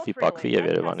համաձայնեցվի Բաքվի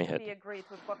եւ Երևանի հետ։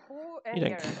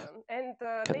 Իրենք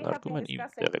քննարկում են իր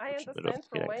տեղեկություններով,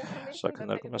 իրենք սա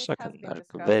քննարկում են, սա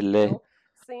քննարկվել է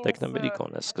դեկտեմբերի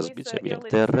կոնե սկզբից եւ իրենք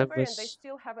դեռևս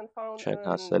չեն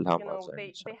հասել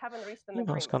համաձայնության։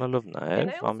 Իմ հասկանալով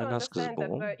նաեւ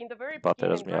ամենասկզբում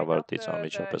պատերազմի ավարտից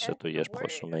անմիջապես հետո երբ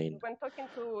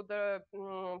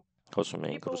խոսում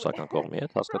էինք ռուսական կողմի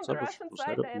հետ, հասկացա, որ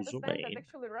ռուսները ուզում էին,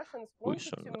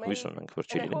 հույս ունենք, որ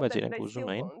չի լինի, բայց իրենք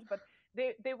ուզում էին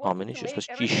ամեն ինչ այսպես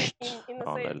ճիշտ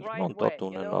անել, մանդատ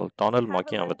ունենալ, տանել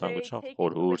ՄԱԿ-ի անվտանգության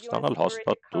խորհուրդ, ստանալ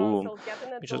հաստատում,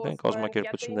 միջազգային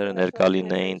կազմակերպությունները ներկա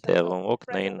լինեին տեղում,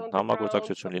 օգնեին,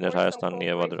 համագործակցություն լիներ Հայաստանի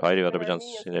եւ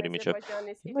ադրբեջանցիների միջեւ։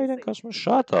 Հիմա իրենք ասում են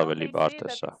շատ ավելի բարդ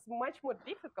է սա։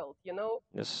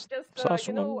 Ես սա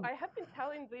ասում եմ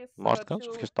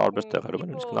մարդկանց, ովքեր տարբեր տեղերում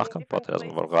են, իսկ նախքան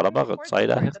պատերազմը, որ Ղարաբաղը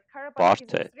ծայրահեղ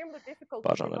բարդ է,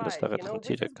 բաժանել այստեղ այդ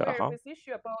խնդիրը կա, հա։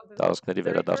 Տարածքների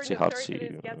վերադարձի հարցի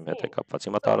հետ է կապված։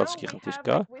 Հիմա տարածքի խնդիր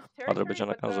կա,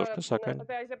 ադրբեջանական զորքը սակայն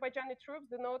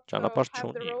ճանապարհ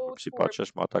չունի, որպեսզի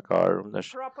պատշաճ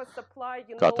մատակարարումներ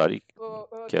կատարի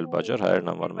Կելբաջար,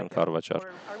 հայերն անվանում են Քարվաճար,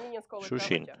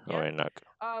 Շուշին, օրինակ։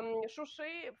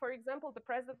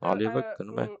 Ալիևը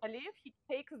գնում է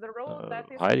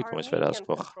հայերի կողմից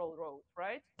վերահսկվող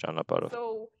ճանապարհով։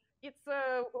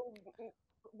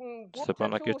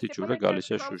 Ստեփանակերտի ջուրը գալիս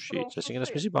է Շուշիից, այսինքն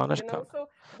այսպեսի բաներ կան,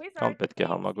 կամ պետք է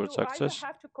համագործակցես,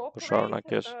 որ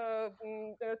շարունակես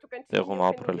տեղում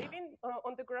ապրել։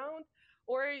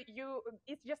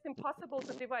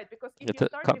 Եթե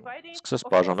սկսես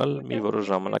բաժանել, մի որոշ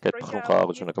ժամանակ այդ փխրուն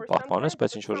խաղաղությունը կպահպանես,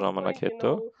 բայց ինչ-որ ժամանակ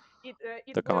հետո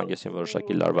դա կհանգեցնի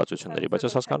որոշակի լարվածությունների, բայց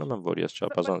ես հասկանում եմ, որ ես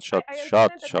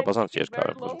շատ չափազանց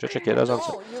երկար եմ խոսում, չէ, գերազանց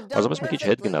է, բազմապես մի քիչ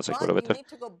հետ գնացեք, որովհետև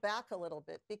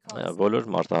բոլոր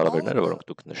մարտահրավերները, որոնք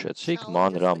դուք նշեցիք,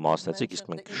 մանրամասնեցիք, իսկ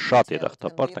մենք շատ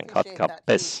երախտապարտ ենք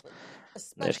հատկապես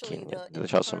ներքին,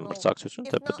 եթե ասեմ մրցակցություն,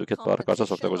 թե դուք այդ բառը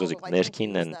կարծես օգտագործեցիք,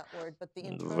 ներքին են,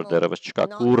 որ դեռևս չկա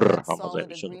կուռ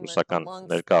համաձայնություն ռուսական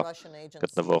ներկա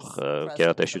գտնվող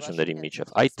գերատեսչությունների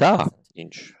միջև։ Այդ դա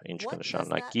ինչ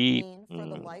կնշանակի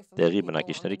տեղի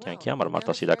բնակիչների կյանքի համար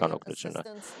մարդասիրական օգնությունը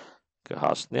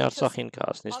կհասնի Արցախին,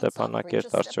 կհասնի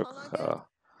Ստեփանակերտ, արդյոք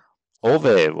ով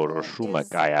է որոշումը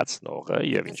կայացնողը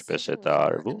եւ ինչպես է դա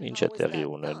արվում, ինչ է տեղի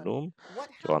ունենում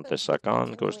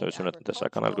գյուղատնտեսական գործունեությունը,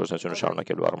 տնտեսական այլ գործունեությունը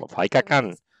շարունակելու առումով։ Հայկական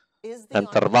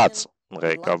ընտրված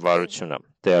ղեկավարությունը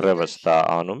դեռևս դա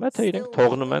անում է, թե իրենք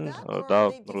թողնում են դա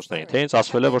ռուսներին, թե ինձ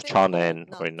ասվել է, որ չանեն,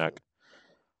 օրինակ։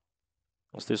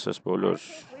 Ըստ իս բոլոր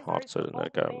հարցերը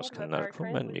ներկայումս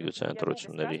քննարկվում են, միգուցե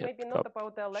ընտրությունների հետ կապ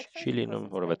չի լինում,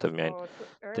 որովհետև միայն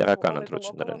տեղական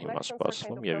ընտրություններ են հիմա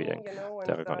սպասվում եւ իրենք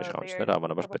տեղական իշխանությունները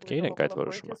հավանաբար պետք է իրենք այդ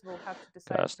որոշումը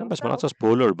կայացնեն, բայց մնացած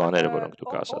բոլոր բաները, որոնք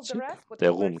դուք ասացիք,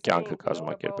 տեղում կյանքը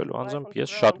կազմակերպելու անձամբ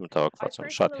ես շատ մտահոգված եմ,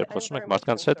 շատ երբ խոսում ենք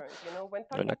մարդկանց հետ,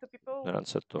 օրինակ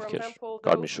նրանց հետ ովքեր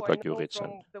Կարմիր շուկա գյուղից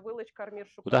են։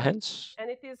 Ու դա հենց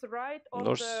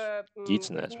նոր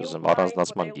գիծն է, այսպես ասեմ,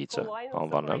 առանձնացման գիծը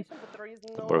անվանեմ,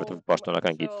 որովհետև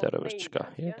պաշտոնական գիծ դեռևս չկա։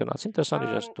 Իրենք գնացին, տեսան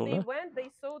իրենց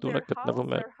տունը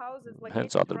գտնվում է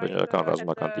հենց ադրբեջանական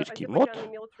ռազմական դիրքի մոտ։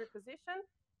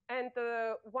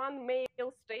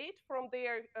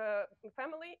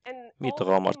 Մի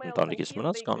տղամարդ ընտանիքից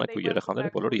մնաց, կանայք ու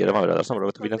երեխաները բոլորը Երևան վերադարձան,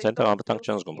 որովհետև իրենց այնտեղ անվտանգ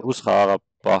չեն զգում։ Ռուս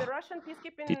խաղաղապահ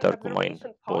դիտարկումային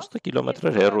պոստը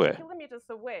կիլոմետրեր հեռու է։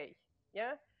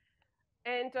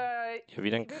 Եվ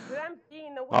իրենք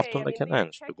ավտոմեքենա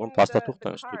են ստուգում, փաստաթուղթ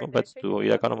են ստուգում, բայց դու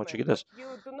իրականում չգիտես,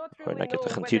 օրինակ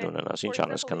եթե խնդիր ունենաս, ինչ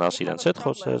անես, գնաս իրենց հետ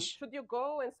խոսես,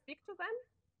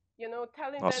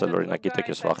 ասել օրինակ գիտեք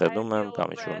ես վախենում եմ,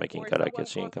 կամ ինչ-որ մեկին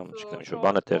կրակեցին, կամ չգիտեմ ինչ-որ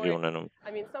բան է տեղի ունենում։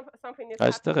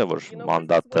 Այստեղ է, որ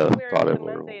մանդատը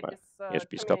կարևորվում է,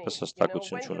 երբ իսկապես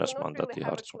հստակություն չունես մանդատի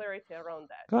հարցում։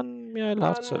 Կան մի այլ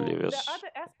հարց էլ եւ ես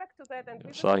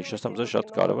սա հիշեցնում ձեզ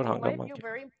շատ կարևոր հանգամանք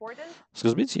է։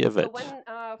 Սկզբից եւ այդ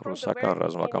ռուսական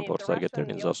ռազմական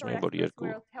փորձագետներն ինձ ասում էին, որ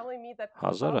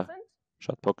 2000-ը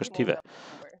շատ փոքր թիվ է,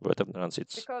 որովհետև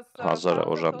նրանցից 1000-ը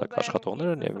օժանդակ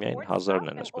աշխատողներ են եւ միայն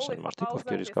 1000-ն են այսպես են մարդիկ,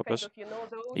 ովքեր իսկապես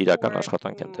իրական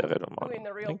աշխատանք են տեղերում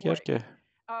անում։ Մենք իհարկե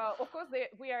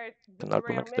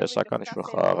քննարկում ենք տեսական ինչ-որ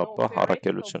խաղաղապահ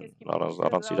առաքելություն,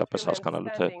 առանց իրապես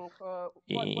հասկանալու թե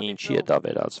ինչի է դա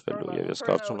վերածվելու, եւ ես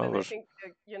կարծում եմ, որ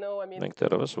մենք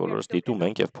դեռևս բոլորս դիտում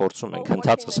ենք եւ փորձում ենք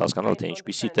ընդհանրապես հասկանալ, թե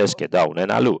ինչպիսի տեսք է դա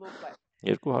ունենալու։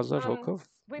 2000 հոգով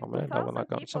ամենայն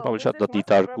հավանականությամբ ավելի շատ դա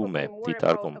դիտարկում է,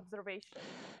 դիտարկում։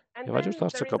 Եվ հաջորդ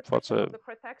հարցը կապված է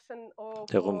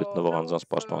տեղում գտնվող անձանց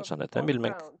պաշտպանության հետ։ Էմիլ,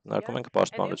 մենք նարկում ենք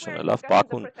պաշտպանությունը, լավ,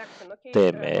 Բաքուն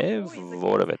դեմ է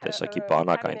որևէ տեսակի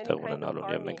բանակ այնտեղ ունենալուն,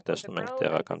 եւ մենք տեսնում ենք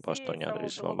տեղական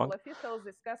պաշտոնյաներից ոմանք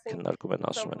քննարկում են,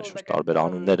 ասում են, ինչ տարբեր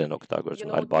անուններ են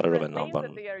օգտագործում, այլ բառերով են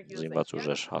անվանում զինված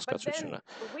ուժեր հասկացությունը։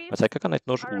 Բայց հայկական այդ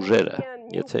նոր ուժերը,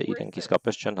 եթե իրենք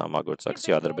իսկապես չեն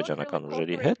համագործակցի ադրբեջանական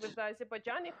ուժերի հետ,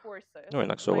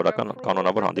 օրինակ սովորական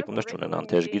կանոնավոր հանդիպումներ չունենան,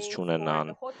 թեժգից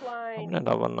չունենան, ամենայն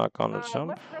հավանականությամբ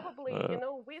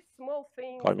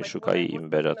Կարմիր շուկայի իմ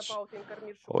բերած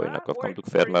օրինակով կամ դուք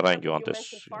ֆերմերային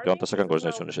գյուղատնտեսական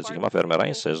գործունեություն նշեցիք, հիմա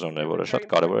ֆերմերային սեզոնն է, որը շատ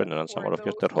կարևոր է նրանց համար,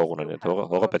 ովքեր դեռ հող ունեն, այդ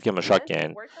հողը պետք է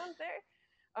մշակեն։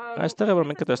 Այստեղ է, որ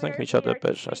մենք կտեսնենք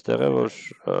միջադեպեր, այստեղ է, որ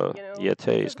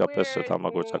եթե իսկապես այդ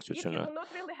համագործակցությունը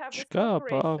չկա,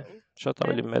 ապա շատ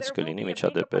ավելի մեծ կլինի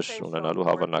միջադեպեր ունենալու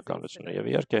հավանականությունը, եւ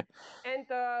իհարկե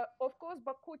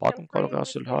Բաքուն կարող է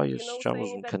ասել, հա, ես չեմ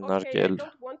ուզում քննարկել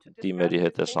դիմերի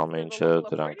հետ այս ամեն ինչը,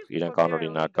 դրանք իրենք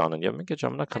անօրինական են, եւ մենք այդ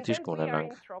ժամանակ խնդիր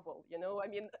կունենանք։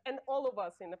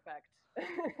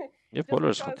 Եվ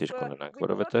բոլորս խնդիր կունենանք,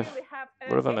 որովհետև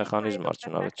որևէ մեխանիզմ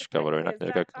արդյունավետ չկա, որ օրինակ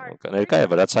ներկա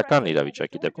է վրացական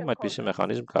իրավիճակի դեպքում այդպիսի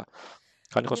մեխանիզմ կա։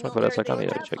 Քանի խոսում ենք վրացական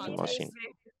իրավիճակի մասին,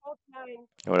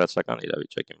 վրացական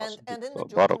իրավիճակի մասին,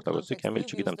 բառ օգտագործեք, Էմիլ,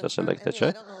 չգիտեմ տեսել եք թե չէ,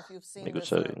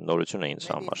 միգուցե նորություն է ինձ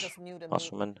համար,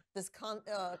 ասում են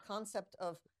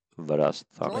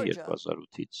Վրաստանը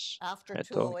 2008-ից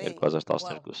հետո,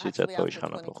 2012-ից հետո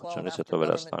իշխանափոխությունից հետո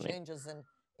Վրաստանի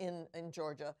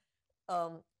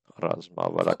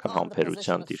ռազմավարական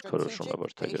համբերության դիրքորոշումը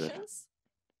որտեղ գրել։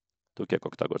 Դուք եք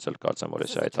օգտագործել կարծեմ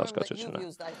Օլեսյայի այդ հասկացությունը,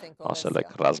 ասել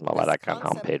եք ռազմավարական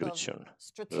համբերություն,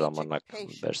 ժամանակ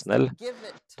վերցնել,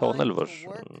 թողնել, որ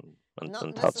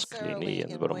ընթացք լինի,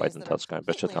 ընդ որում այդ ընթացքը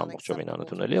այնպես չէ թե ամբողջովին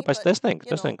անընդունելի է, բայց տեսնենք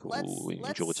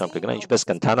ինչ ուղղությամբ կգնա, ինչպես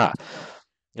կընթանա։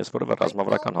 Ես որևէ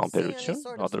ռազմավարական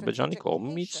համբերություն Ադրբեջանի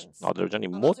կողմից, Ադրբեջանի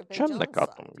մոտ չեմ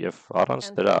նկատում, եւ առանց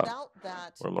դրա,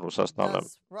 ուրեմն Ռուսաստանը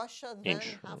ինչ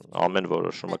ամեն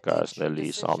որոշումը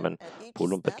կայացնելիս, ամեն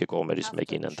փուլում պետք է կողմերից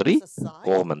մեկին ընտրի,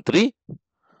 կողմ ընտրի։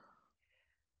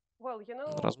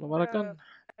 Ռազմավարական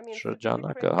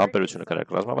շրջանակը, համբերությունը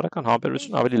կրեք, ռազմավարական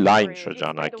համբերությունը ավելի լայն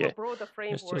շրջանակ է։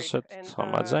 Ես ձեզ հետ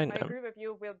համաձայն եմ։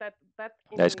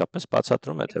 Դա իսկապես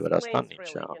բացատրում է, թե Վրաստանն ինչ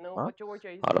է անում,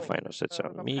 Հարավային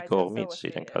Օսեթիայում մի կողմից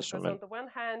իրենք ասում են,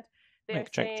 մենք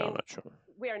չենք ճանաչում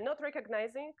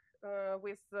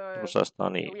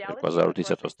Ռուսաստանի 2008-ից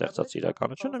հետո ստեղծած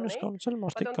իրականությունը, մյուս կողմից էլ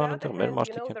մարդիկ կան այնտեղ, մեր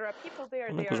մարդիկ են,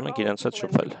 մենք ուզում ենք իրենց հետ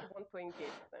շփվել։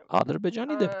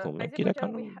 Ադրբեջանի դեպքում մենք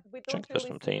իրականում չենք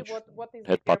տեսնում, թե ինչ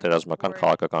հետպատերազմական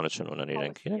քաղաքականություն ունեն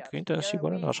իրենք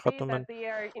ինտենսիվորեն աշխատում են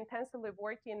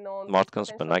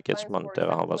մարդկանց բնակեցման,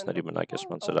 տեղահանվածների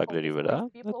բնակեցման ծրագրերի վրա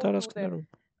այդ տարածքներում։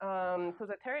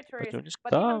 Բայց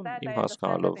նույնիսկ դա իմ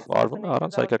հասկանալով արվում է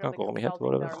առանց հայկական կողմի հետ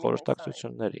որևէ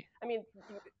խորհրդակցությունների։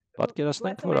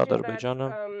 Պատկերացնենք, որ Ադրբեջանը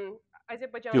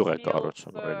գյուղ է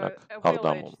կառուցում, օրինակ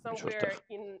Աղդամում ինչ-որտեղ։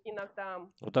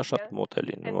 Ու դա շատ մոտ է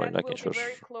լինում, օրինակ ինչ-որ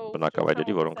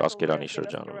բնակավայրերի, որոնք Ասկերանի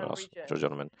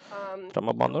շրջանում են։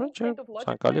 Տրամաբանորեն չէ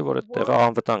ցանկալի, որ այդ տեղը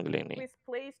անվտանգ լինի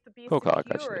քո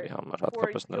քաղաքացիների համար,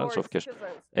 հատկապես նրանց, ովքեր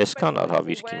այսքան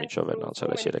արհավիրքի միջով են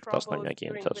անցել այս 3 տասնամյակի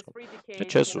ընթացքում։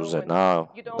 Չես ուզենա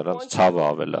նրանց ցավը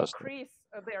ավելացնել։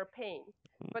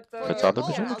 Բայց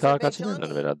Ադրբեջանի քաղաքացիներն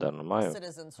են վերադառնում,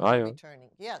 այո։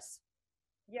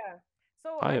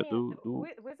 Այո, դու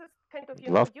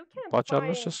լավ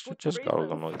պատճառներ չես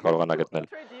կարողանա գտնել,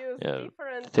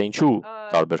 թե ինչու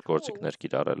տարբեր գործիքներ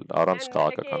կիրառել առանց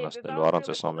քաղաքականացնելու,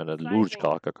 առանց այս ամենը լուրջ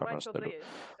քաղաքականացնելու։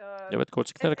 Եվ այդ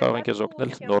գործիքները կարող են քեզ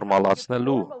օգնել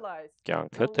նորմալացնելու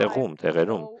կյանքը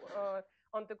տեղերում։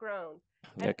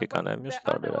 Իհարկե կան այլ մյուս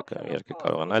տարբերակը, իհարկե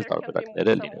կարող են այլ տարբերակներ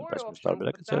լինել, բայց մյուս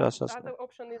տարբերակը ձեր ասածն է։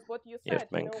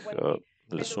 Երբ մենք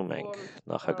լսում ենք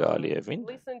նախագահ Ալիևին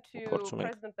ու փորձում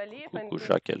ենք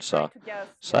գուշակել սա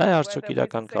է արդյոք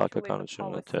իրական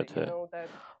քաղաքականությունը, թե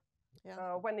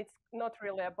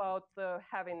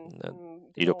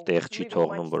իրոք տեղ չի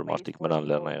թողնում, որ մարդիկ մնան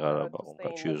Լեռնային Ղարաբաղում,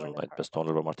 կամ չի ուզում այդպես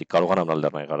թողնել, որ մարդիկ կարողանան մնալ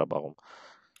Լեռնային Ղարաբաղում։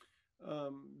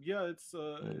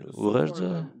 ուղերձը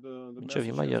մինչև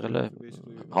հիմա եղել է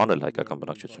հանել հայկական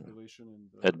բնակչությունը,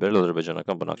 այդ բերել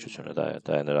ադրբեջանական բնակչությունը,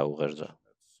 դա է նրա ուղերձը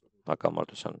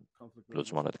հակամարտության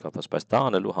լուծման հետ կապված, բայց դա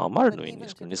անելու համար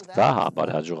նույնիսկ դա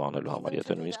բարեհաջող անելու համար,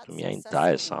 եթե նույնիսկ միայն դա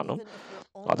է անում,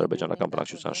 ադրբեջանական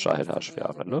բնակչության շահեր հաշվի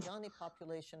առնելով,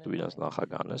 դու իրենց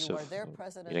նախագահն ես եւ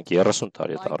իրենք 30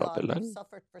 տարի հետ առապել են,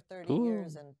 դու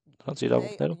նրանց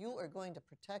իրավունքները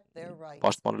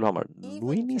պաշտպանելու համար,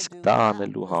 նույնիսկ դա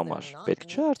անելու համար, պետք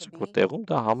չէ արդյոք որ տեղում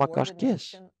դա համակարգես։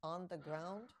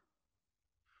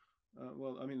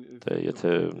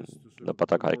 Եթե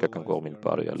նպատակ հայկական կողմին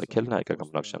բարի է լքելն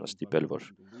հայկական բնակչությանը ստիպել, որ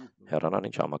հեռանան,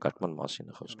 ինչ համակարգման մասին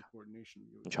է խոսքը,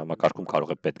 ինչ համակարգում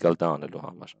կարող է պետք գալ դա անելու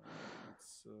համար։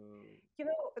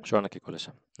 Շարունակեք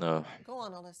Օլեսյան։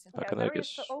 Ակներգես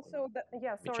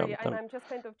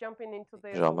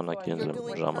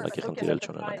ժամանակի խնդիրել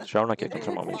չունենանք։ Շարունակեք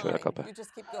ընտրում ամեն ինչ որակապ է։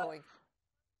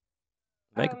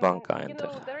 Մեկ բան կա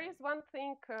այնտեղ։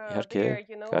 Իհարկե,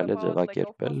 կարելի է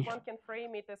ձևակերպել,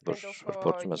 որ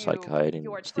փորձում ես հայերին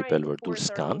ստիպել, որ դուրս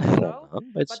գան,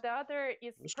 բայց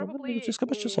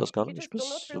իսկապես չես հասկանում, ինչպես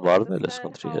վարվել ես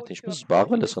խնդրի հետ, ինչպես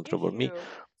զբաղվել ես խնդրով, որ մի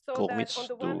կողմից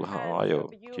դու, այո,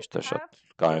 ճիշտ է, շատ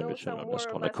կայունություն ունես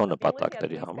քո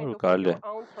նպատակների համար ու կարելի է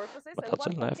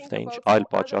մտածել նաև, թե ինչ այլ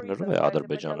պատճառներով է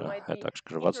Ադրբեջանը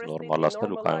հետաքրքրված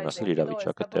նորմալացնել ու կայունացնել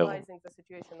իրավիճակը տեղում։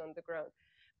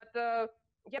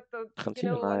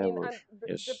 Խնդիրը նա է, որ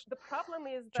ես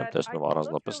չեմ տեսնում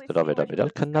առանձնապես դրա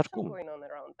վերաբերյալ քննարկում,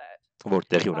 որ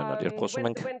տեղի ունենալ, երբ խոսում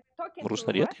ենք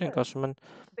ռուսների հետ, իրենք ասում են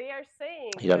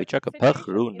իրավիճակը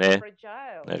փխրուն է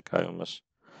ներկայումս։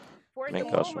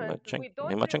 Մենք ասում ենք,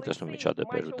 հիմա չենք տեսնում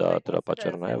միջադեպեր, դա դրա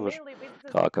պատճառն է, որ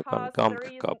քաղաքական կամք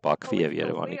կա Բաքվի եւ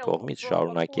Երևանի կողմից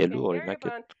շարունակելու օրինակ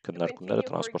այդ քննարկումները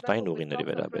տրանսպորտային ուղիների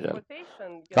վերաբերյալ։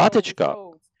 Կա թե չկա։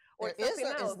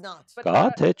 Կա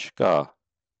թե չկա։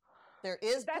 There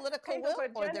is political will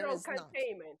or there is not.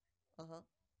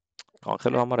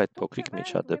 Կանխելու համար այդ փոքրիկ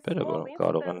միջադեպերը, որոնք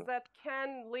կարող են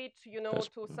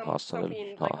հասցնել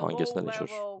հանգեցնել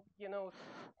ինչ-որ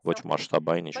ոչ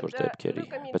մասշտաբային ինչ-որ դեպքերի,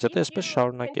 բայց եթե այսպես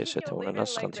շարունակես, եթե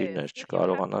ունենաս խնդիրներ,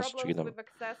 չկարողանաս, չգիտեմ,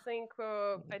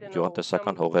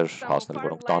 գյուղատնտեսական հողեր հասնել,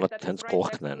 որոնք տանդ հենց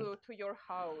կողքն են,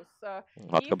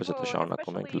 հատկապես եթե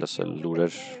շարունակում ենք լսել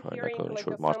լուրեր, օրինակ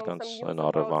ինչ-որ մարդկանց են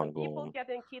առևանգում,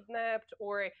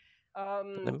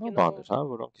 նման բաներ,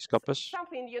 որոնք իսկապես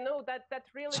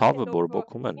ցավը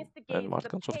բորբոքում են այն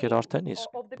մարդկանց, ովքեր արդեն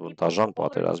իսկ դաժան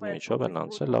պատերազմի միջով են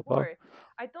անցել, ապա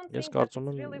ես կարծում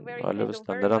եմ այլևս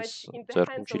դա նրանց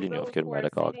ձեռքում չի լինի, ովքեր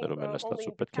մայրաքաղաքներում են նստած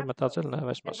ու պետք է մտածել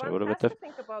նաև այս մասին, որովհետև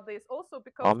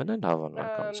ամենայն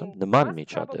հավանականությամբ նման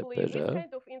միջադեպերը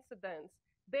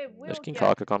ներքին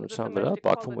քաղաքականության վրա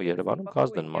Բաքվում ու Երևանում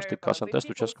կազդեն, մարդիկ կասեն, տես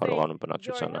դու չես կարողանում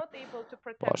բնակչությանը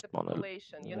պաշտպանել։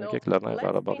 Եկեք Լեռնային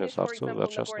Ղարաբաղի հարցով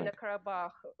վերջացնենք։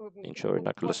 Ինչ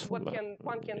օրինակ լսվում է,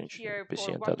 ինչպիսի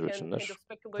ենթադրություններ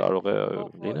կարող է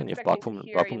լինեն եւ Բաքվում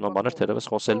նման բաներ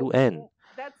թերևս խոսելու են։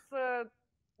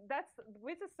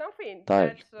 Դա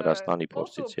է Վրաստանի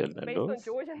փորձից ելնելով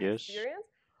ես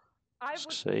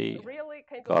սկսեի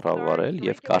կառավարել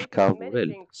եւ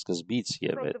կարգավորել սկզբից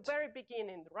եւ այդ։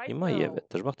 Հիմա եւ այդ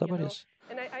դժբախտաբար ես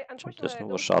չեմ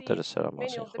տեսնում, որ շատերը սրա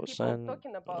մասին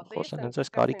խոսեն հենց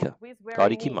այս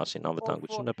կարիքի մասին,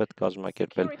 անվտանգությունը պետք է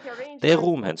կազմակերպել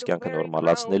տեղում հենց կյանքը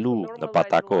նորմալացնելու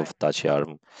նպատակով դա չի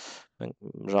արվում։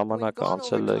 Մենք ժամանակը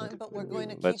անցել ենք,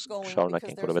 բայց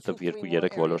շարունակենք, որովհետեւ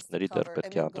 2-3 ոլորտների դեռ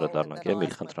պետք է անդրադառնանք,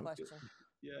 Էմիլ, խնդրեմ։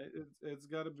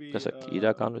 Տեսեք,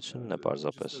 իրականությունն է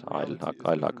պարզապես այլ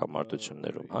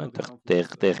հակամարտություններում, հա,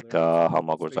 այնտեղ տեղ կա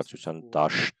համագործակցության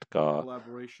դաշտ կա,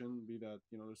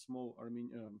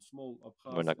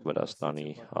 օրինակ Վրաստանի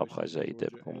Աբխազիայի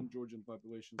դեպքում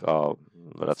կա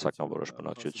վրացական որոշ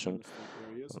բնակչություն,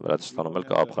 Վրաստանում էլ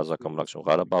կա աբխազական բնակչություն,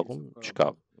 Ղարաբաղում չկա,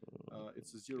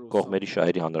 կողմերի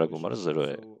շահերի հանրագումարը 0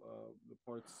 է,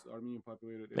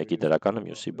 մեկի դրականը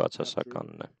մյուսի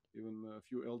բացասականն է։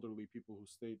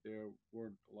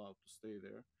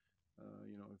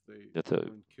 Եթե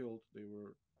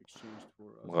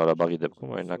Ղարաբաղի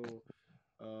դեպքում օրինակ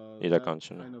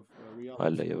իրականությունը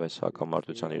այլ է եւ այս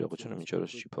հակամարտության իրողությունը մինչ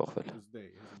օրս չի փոխվել։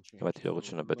 Եվ այդ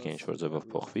իրողությունը պետք է ինչ-որ ձևով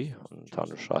փոխվի,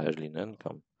 ընդհանուր շահեր լինեն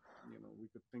կամ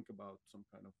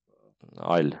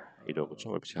այլ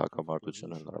իրողություն, որպեսզի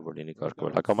հակամարտությունը հնարավոր լինի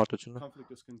կարգավորել։ Հակամարտությունը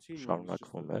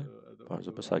շարունակվում է,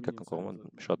 բարձրապես հայկական կողմը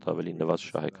շատ ավելի նվազ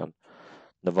շահեկան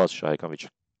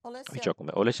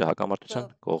վիճակում է։ Օլեսյա, հակամարտության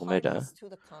կողմերը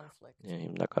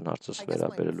հիմնական հարցս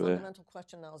վերաբերելու է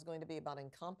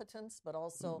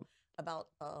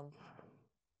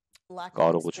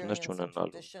կարողություններ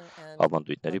չունենալու,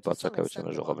 ավանդույթների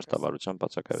բացակայությունը, ժողովրդավարության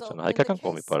բացակայությունը, հայկական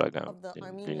կողմի պարագայում,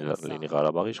 լինի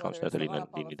Ղարաբաղի իշխանությունը,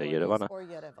 լինի դա Երևանը,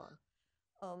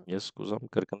 ես կուզեմ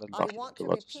կրկնել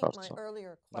նախնկված հարցը։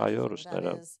 Այո,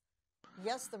 ռուսները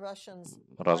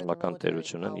ռազմական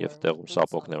տերություն են եւ տեղում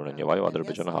սապոկներ ունեն եւ այո,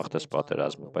 Ադրբեջանը հաղթեց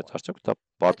պատերազմը, բայց արդյոք դա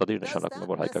պարտադիր նշանակում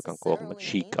է, որ հայկական կողմը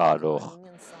չի կարող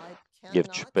եւ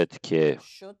չպետք է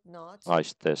այս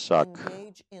տեսակ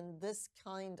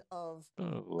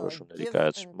որոշումների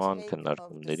կայացման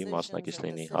քննարկումների մասնակից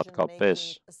լինի, հատկապես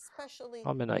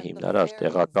ամենահիմնարար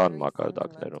տեղական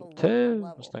մակարդակներում, թե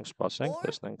նստենք սպասենք,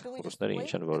 տեսնենք ռուսները ինչ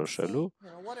են որոշելու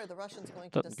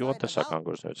գյուղատնտեսական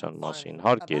գործունեության մասին,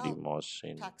 հարկերի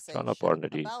մասին,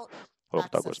 ճանապարհների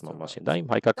օգտագործման մասին, դա իմ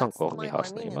հայկական կողմի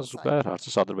հարցն է, հիմա զուգահեռ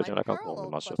հարցս ադրբեջանական կողմի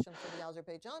մասով,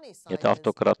 եթե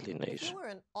ավտոկրատ լինեիր,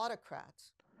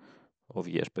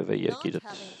 ով երբևէ երկիրը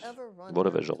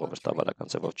որևէ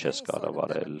ժողովրդավարական ձևով չես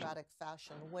կառավարել,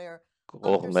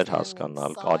 կողմեր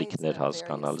հասկանալ, կարիքներ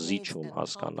հասկանալ, զիջում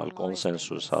հասկանալ,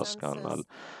 կոնսենսուս հասկանալ,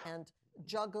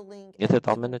 եթե այդ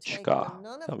ամենը չկա,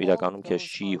 կամ իրականում քեզ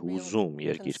չի հուզում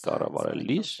երկիր կառավարել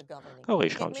լիս, կարող է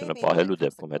իշխանությունը պահելու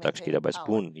դեպքում հետաքրքիր է, բայց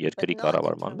բուն երկրի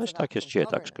կառավարման մեջ դա քեզ չի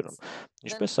հետաքրքրում։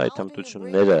 Ինչպես այդ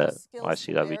հմտությունները այս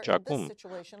իրավիճակում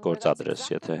գործադրես,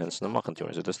 եթե հենց նման խնդիր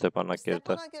ունես, եթե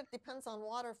Ստեփանակերտը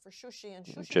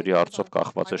ջրի հարցով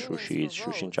կախված է Շուշիից,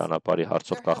 Շուշին ճանապարհի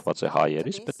հարցով կախված է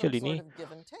հայերից, պետք է լինի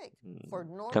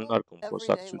քննարկում,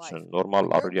 խոսակցություն, նորմալ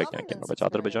առօրյա կյանք, բայց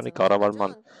Ադրբեջանի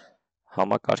կառավարման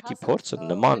համակարգի փորձը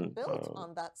նման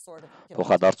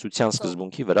փոխադարձության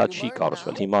սկզբունքի վրա չի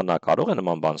կառուցվել։ Հիմա նա կարող է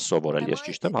նման բան սովորել, ես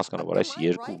ճիշտ եմ հասկանում, որ այս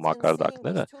երկու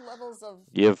մակարդակները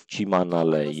եւ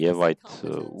չիմանալը եւ այդ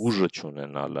ուժը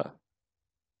չունենալը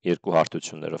երկու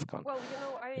հարթություններով կան։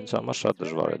 Ինձ համար շատ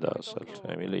դժվար է դա ասել։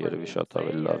 Էմիլը երևի շատ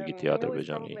ավելի լավ գիտի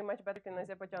Ադրբեջանի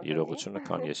իրողությունը,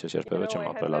 քան ես երբևէ չեմ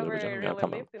ապրել Ադրբեջանում, մի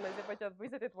անգամ եմ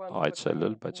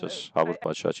այցելել, բայց ես հավուր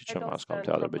պատշաճի չեմ հասկանում,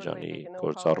 թե Ադրբեջանի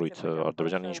գործառույթը,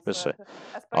 Ադրբեջանը ինչպես է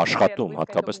աշխատում,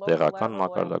 հատկապես տեղական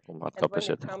մակարդակում, հատկապես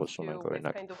եթե խոսում ենք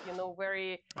օրինակ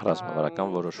ռազմավարական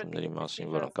որոշումների մասին,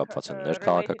 որոնք կապված են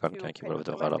ներքաղաքական կյանքի,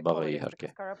 որովհետև Ղարաբաղը իհարկե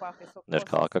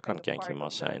ներքաղաքական կյանքի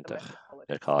մաս է այնտեղ,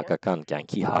 ներքաղաքական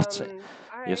կյանքի հարց է։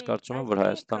 Ես կարծում եմ, որ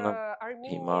Հայաստանը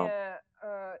հիմա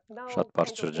շատ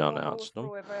բարդ շրջան է անցնում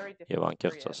եւ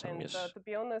անկեղծ ասեմ, ես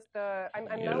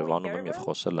Երևանում եմ եւ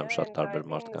խոսել եմ շատ տարբեր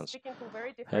մարդկանց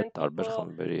հետ, տարբեր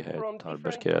խմբերի հետ,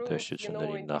 տարբեր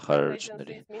գերատեսչությունների,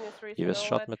 նախարարությունների եւ ես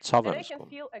շատ մեծ ցավ եմ զգում։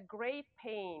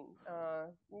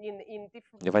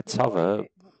 Եվ այդ ցավը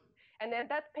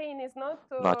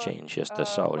նա չէ, ինչ ես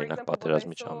տեսա, օրինակ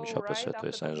պատերազմից անմիջապես հետո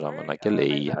ես այն ժամանակ էլ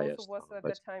էի Հայաստանում,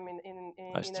 բայց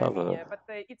այս ցավը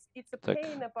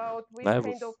նաև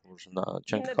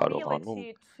չենք կարողանում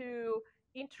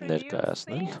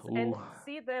ներկայացնել ու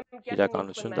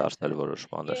իրականություն դարձնել որոշ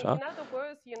բաներ, հա։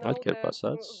 Այլ կերպ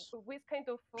ասած,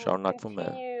 շարունակվում է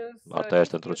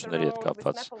արտահերթ ընտրությունների հետ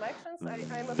կապված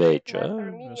վեճը,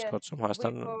 ես կարծում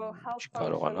Հայաստանը չի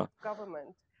կարողանա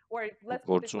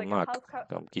գործունակ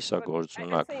կամ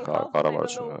կիսագործունակ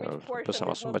կառավարություն ունենալ, պես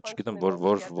եմ ասում, բայց չգիտեմ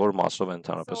որ մասով է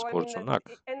ընդհանրապես գործունակ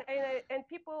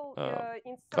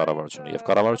կառավարությունը եւ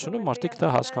կառավարությունը մարդիկ դա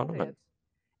հասկանում են։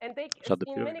 Շատ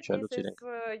դեպքերում միջայլոց իրենք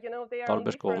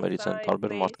տարբեր կողմերից են,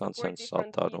 տարբեր մարդկանց են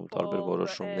սատարում, տարբեր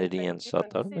որոշումների են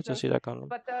սատարում, բայց ես իրականում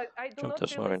չեմ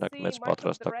տեսնում օրինակ մեծ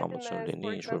պատրաստակամություն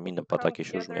լինի ինչ-որ մի նպատակի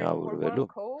շուրջ միավորվելու,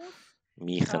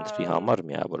 մի խնդրի համար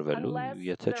միավորվելու,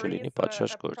 եթե չլինի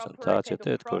պատշաճ գործընթաց,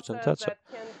 եթե այդ գործընթացը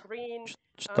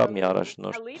չտա մի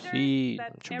առաջնորդի,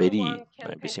 չբերի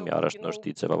այնպիսի մի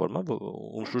առաջնորդի ձևավորման,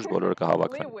 ում շուրջ բոլորը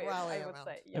կհավաքվեն։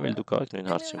 Էմիլ, դու կարող եք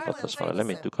նույն հարցին պատասխանել,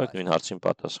 Էմիլ, դու կարող եք նույն հարցին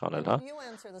պատասխանել, հա։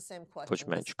 Ոչ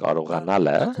միայն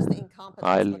չկարողանալը,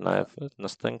 այլ նաև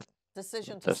նստենք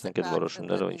տեսնենք այդ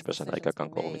որոշումները ինչպես են հայկական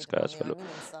կողմից կայացվելու։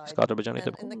 Իսկ Ադրբեջանի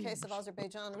դեպքում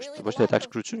ոչ թե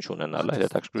հետաքրքրություն չունենալը,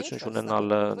 հետաքրքրություն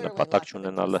չունենալը, նպատակ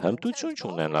չունենալը, հմտություն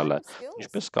չունենալը,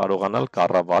 ինչպես կարողանալ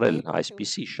կառավարել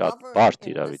այսպիսի շատ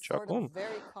բարդ իրավիճակում,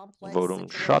 որում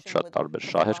շատ տարբեր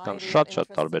շահեր կան, շատ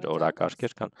տարբեր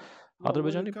օրակարգեր կան։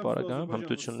 Ադրբեջանի պարագայում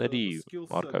հմտությունների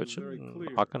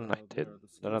արկայություն ակնհայտ է։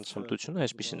 Նրանց հմտությունը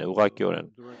այսպիսին է,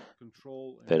 ուղղակիորեն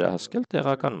վերահսկել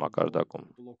տեղական մակարդակում։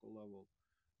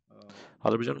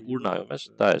 Ադրբեջանում ուր նայում ես,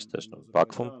 դա ես տեսնում։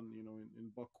 Բաքվում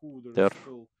դեռ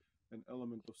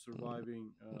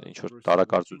ինչ-որ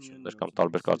տարակարծություններ կամ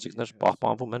տարբեր կարծիքներ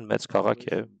պահպանվում են, մեծ քաղաք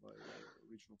է։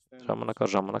 Ժամանակ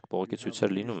առ ժամանակ բողոքի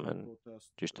ցույցեր լինում են,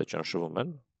 ճիշտ է, ճնշվում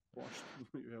են։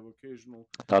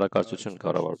 Տարակարծություն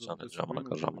կառավարության հետ ժամանակ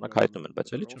առ ժամանակ հայտնում են,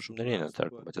 բայց էլի ճնշումների են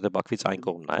ենթարկվում, բայց եթե Բաքվից այն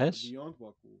կողմ նայես,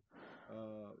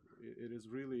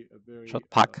 Շատ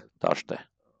փակ դաշտ է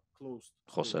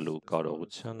խոսելու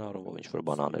կարողության առումով, ինչ-որ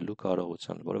բան անելու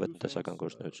կարողության, որովհետև տնտեսական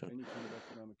գործունեություն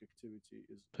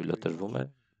թույլատրվում է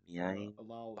միայն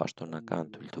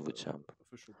պաշտոնական թույլտվությամբ։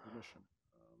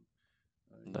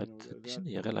 Այդպիսին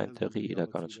եղել այնտեղի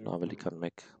իրականությունը ավելի քան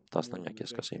 1 տասնամյակ,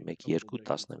 ես կասեի 1-2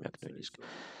 տասնամյակ նույնիսկ։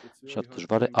 Շատ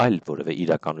դժվար է այլ որևէ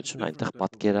իրականություն այնտեղ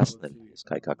պատկերացնել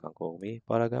հայկական կողմի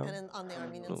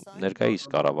պարագայում ներկայիս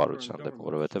կառավարության դեպքում,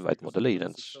 որովհետև այդ մոդելը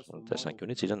իրենց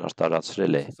տեսանկյունից իրեն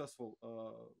արտարացրել է։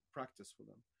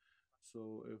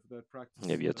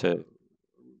 Եվ եթե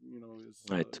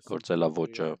այդ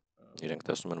գործելավոճը իրենք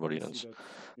տեսնում են, որ իրենց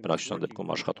բնակչության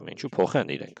դեպքում աշխատում է, ինչու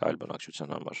փոխեն իրենք այլ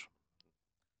բնակչության համար։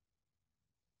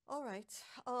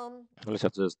 Օլեսյա,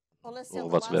 ձեզ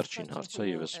ուղղված վերջին հարցը,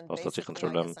 եւ ես փաստացի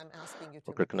խնդրել եմ,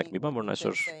 որ կրկնեք մի բան, որն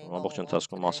այսօր ամբողջ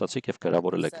ընթացքում ասացիք եւ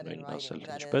կերավորել եք նույնն ասել,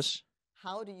 ինչպես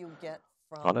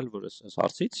անել, որ այս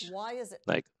հարցից,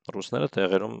 նայեք, ռուսները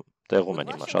տեղում են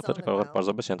հիմա, շատերը կարող են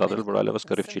պարզապես ենթադրել, որ այլևս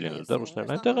կռիվ չի լինելու, դեռ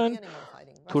ռուսներն այնտեղ են,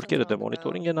 թուրքերը դե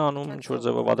մոնիտորինգ են անում, ինչ-որ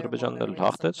ձևով Ադրբեջանն էլ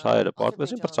հաղթեց, հայերը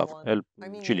պարտվեցին, բրծավ, էլ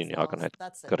չի լինի ակնհայտ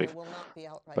կռիվ։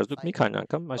 Բայց դուք մի քանի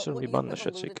անգամ այսօր մի բան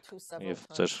նշեցիք, եւ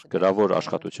ձեր գրավոր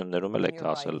աշխատություններում էլ եք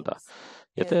ասել դա։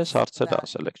 Եթե այս հարցերը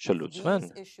ասել եք չլուծվեն,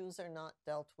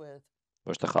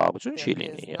 ոչ թե խաղաղություն չի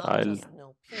լինի, այլ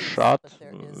շատ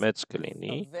մեծ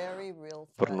կլինի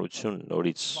բռնություն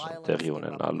նորից տեղի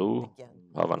ունենալու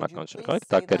հավանականություն կա,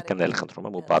 դա կրկնել խնդրում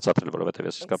եմ ու բացատրել,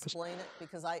 որովհետև ես իսկապես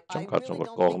չեմ կարծում,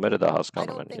 որ կողմերը դա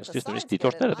հասկանում են, ես նույնիսկ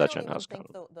դիտորդները դա չեն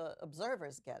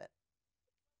հասկանում։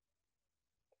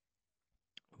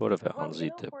 Որևէ անձի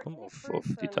դեպքում, ով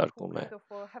դիտարկում է,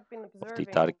 ով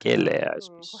դիտարկել է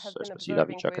այսպես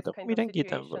իրավիճակը դեպքում, իրենք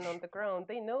գիտեն, որ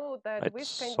այդ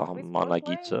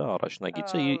սահմանագիծը,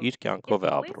 առաջնագիծը իր կյանքով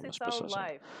է ապրում, այսպես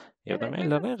ասեմ։ Եվ դա միայն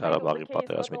Լեռնային Ղարաբաղի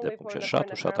պատերազմի դեպքում չէ,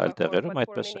 շատ ու շատ այլ տեղերում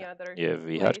այդպես է։ Եվ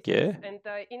իհարկե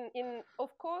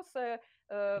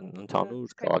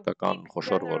ընդհանուր քաղաքական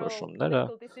խոշոր որոշումները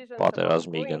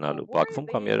պատերազմի գնալու Բաքվում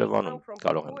կամ Երևանում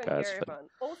կարող են կայացվել։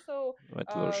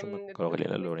 Այդ որոշումը կարող է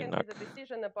լինել օրինակ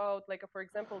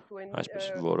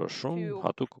այսպես որոշում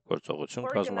հատուկ գործողություն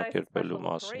կազմակերպելու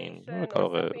մասին,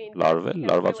 կարող է լարվել,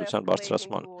 լարվածության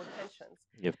բարձրացման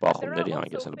եւ բախումների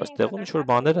հանգեցնել, բայց տեղում ինչ-որ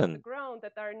բաներ են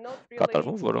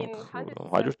կատարվում, որոնք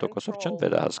 100%-ով չեն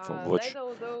վերահսկվում ոչ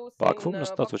Բաքվում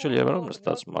նստած, ոչ էլ Երևանում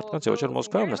նստած մարդկանց, ոչ էլ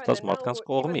Մոսկվայում նստած մարդկանց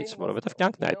կողմից, որովհետև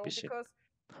կյանքն է այդպիսին։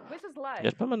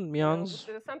 Երբեմն մի անձ,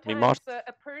 մի մարդ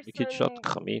մի քիչ շատ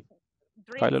կխմի,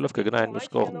 քայլելով կգնա այն մյուս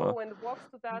կողմը,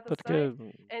 պետք է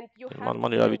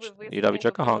մանման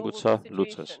իրավիճակը հանգուցա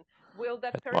լուծես։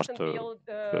 Այդ մարդը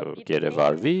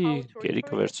կերևարվի, գերի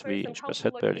կվերցվի, ինչպես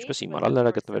հետ բերել, ինչպես իմանալ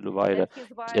նրա գտնվելու վայրը,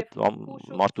 այդ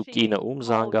մարդու կինը ում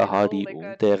զանգահարի, ում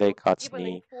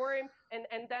տեղեկացնի,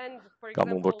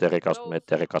 կամ ում որ տեղեկացնում է,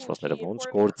 տեղեկացվածները ոնց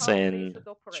գործեն,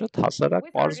 շատ հասարակ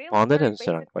պարզ բաներ են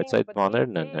սրանք, բայց այդ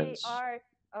բաներն են հենց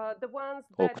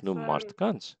օգնում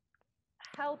մարդկանց,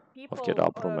 ովքեր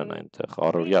ապրում են այնտեղ,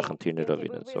 առօրյա խնդիրներով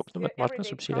իրենց օգնում են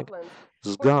մարդկանց, որպեսզի իրենք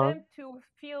զգան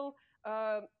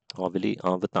ավելի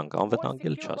անվտանգ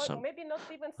էլ չասեմ,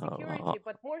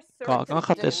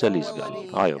 կանխատեսելի զգալ,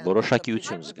 այո,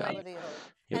 որոշակիություն զգալ։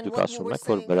 Եվ դուք ասում եք,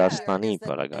 որ Վրաստանի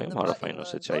պարագայում, Հարավային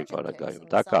Օսեթիայի պարագայում,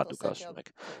 դա կա, դուք ասում եք,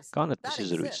 կան այդպիսի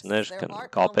զրույցներ,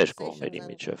 կապեր կողմերի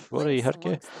միջև, որը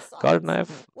իհարկե կար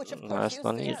նաև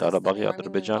Հայաստանի, Ղարաբաղի,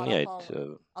 Ադրբեջանի այդ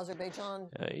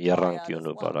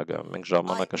եռանկյունու պարագայում։ Մենք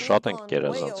ժամանակը շատ ենք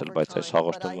գերազանցել, բայց այս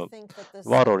հաղորդումը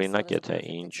վառ օրինակ է, թե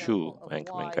ինչու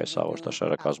ենք մենք այս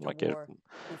հաղորդաշարը կազմակերպում։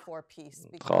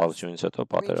 Խաղաղությունից հետո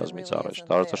պատերազմից առաջ։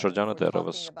 Տարածաշրջանը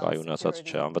դեռևս կայունացած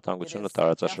չէ, անվտանգությունը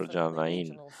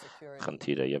տարածաշրջանային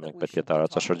խնդիր է, եւ մենք պետք է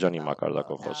տարածաշրջանի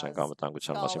մակարդակով խոսենք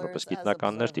անվտանգության մասին, որպես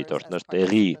գիտնականներ, դիտորդներ,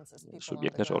 տեղի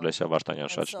սուբյեկտներ, Օլեսյա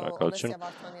Վարդանյան, շատ շնորհակալություն։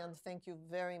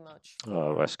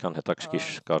 Այսքան հետաքրքիր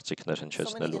կարծիքներ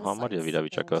հնչեցնելու համար եւ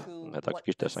իրավիճակը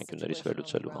հետաքրքիր տեսանկյուններից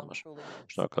վերլուծելու համար։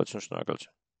 Շնորհակալություն,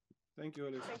 շնորհակալություն։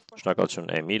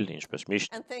 Շնորհակալություն Էմիլ, ինչպես միշտ։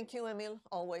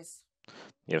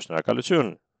 Եվ շնորհակալություն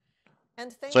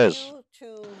ձեզ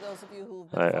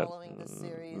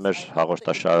մեր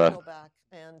հաղորդաշարը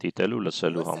դիտելու,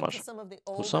 լսելու համար։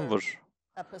 Հուսամ, որ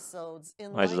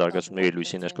այս զարգացումների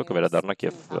լույսի ներքո կվերադառնաք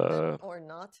եւ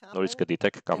նորից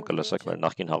կդիտեք կամ կլսեք մեր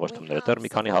նախկին հաղորդումները։ Դեռ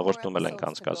մի քանի հաղորդում էլ ենք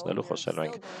անցկացնելու, խոսելու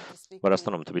ենք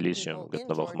Վրաստանում Թբիլիսիում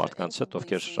գտնվող մարդկանց հետ,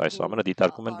 ովքեր այս ամենը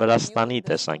դիտարկում են Վրաստանի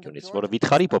տեսանկյունից, որը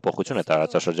վիթխարի փոփոխություն է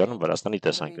տարածաշրջանում Վրաստանի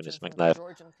տեսանկյունից։ Մենք նաեւ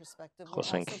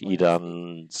խոսենք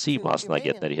իրանցի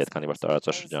մասնագետների հետ, քանի որ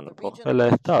տարածաշրջանը փոխվել է,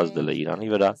 դա ազդել է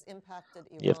Իրանի վրա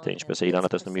եւ թե ինչպես է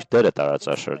Իրանը տեսնում իր դերը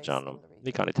տարածաշրջանում։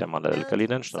 Մի քանի թեմաներ էլ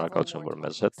կլինեն, շնորհակալություն, որ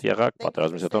մեզ հետ եղաք,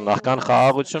 պատերազմից հետո նախքան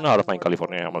խաղաղությունը, Հարավային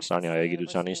Կալիֆոռնիայի համալսարանի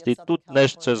հայագիտության ինստիտուտն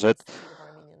էր ձեզ հետ,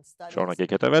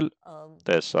 շարունակեք հետևել,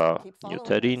 տեսա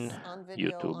նյութերին,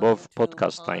 YouTube-ով,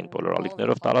 podcast-ային բոլոր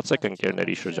ալիքներով տարածեք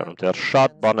ընկերների շրջանում, դեռ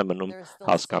շատ բան է մնում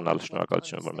հասկանալ,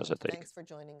 շնորհակալություն, որ մեզ հետ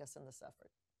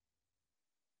եք։